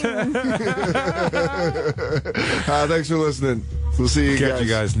anything. thanks for listening. We'll see you guys. Catch you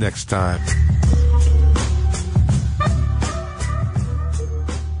guys next time.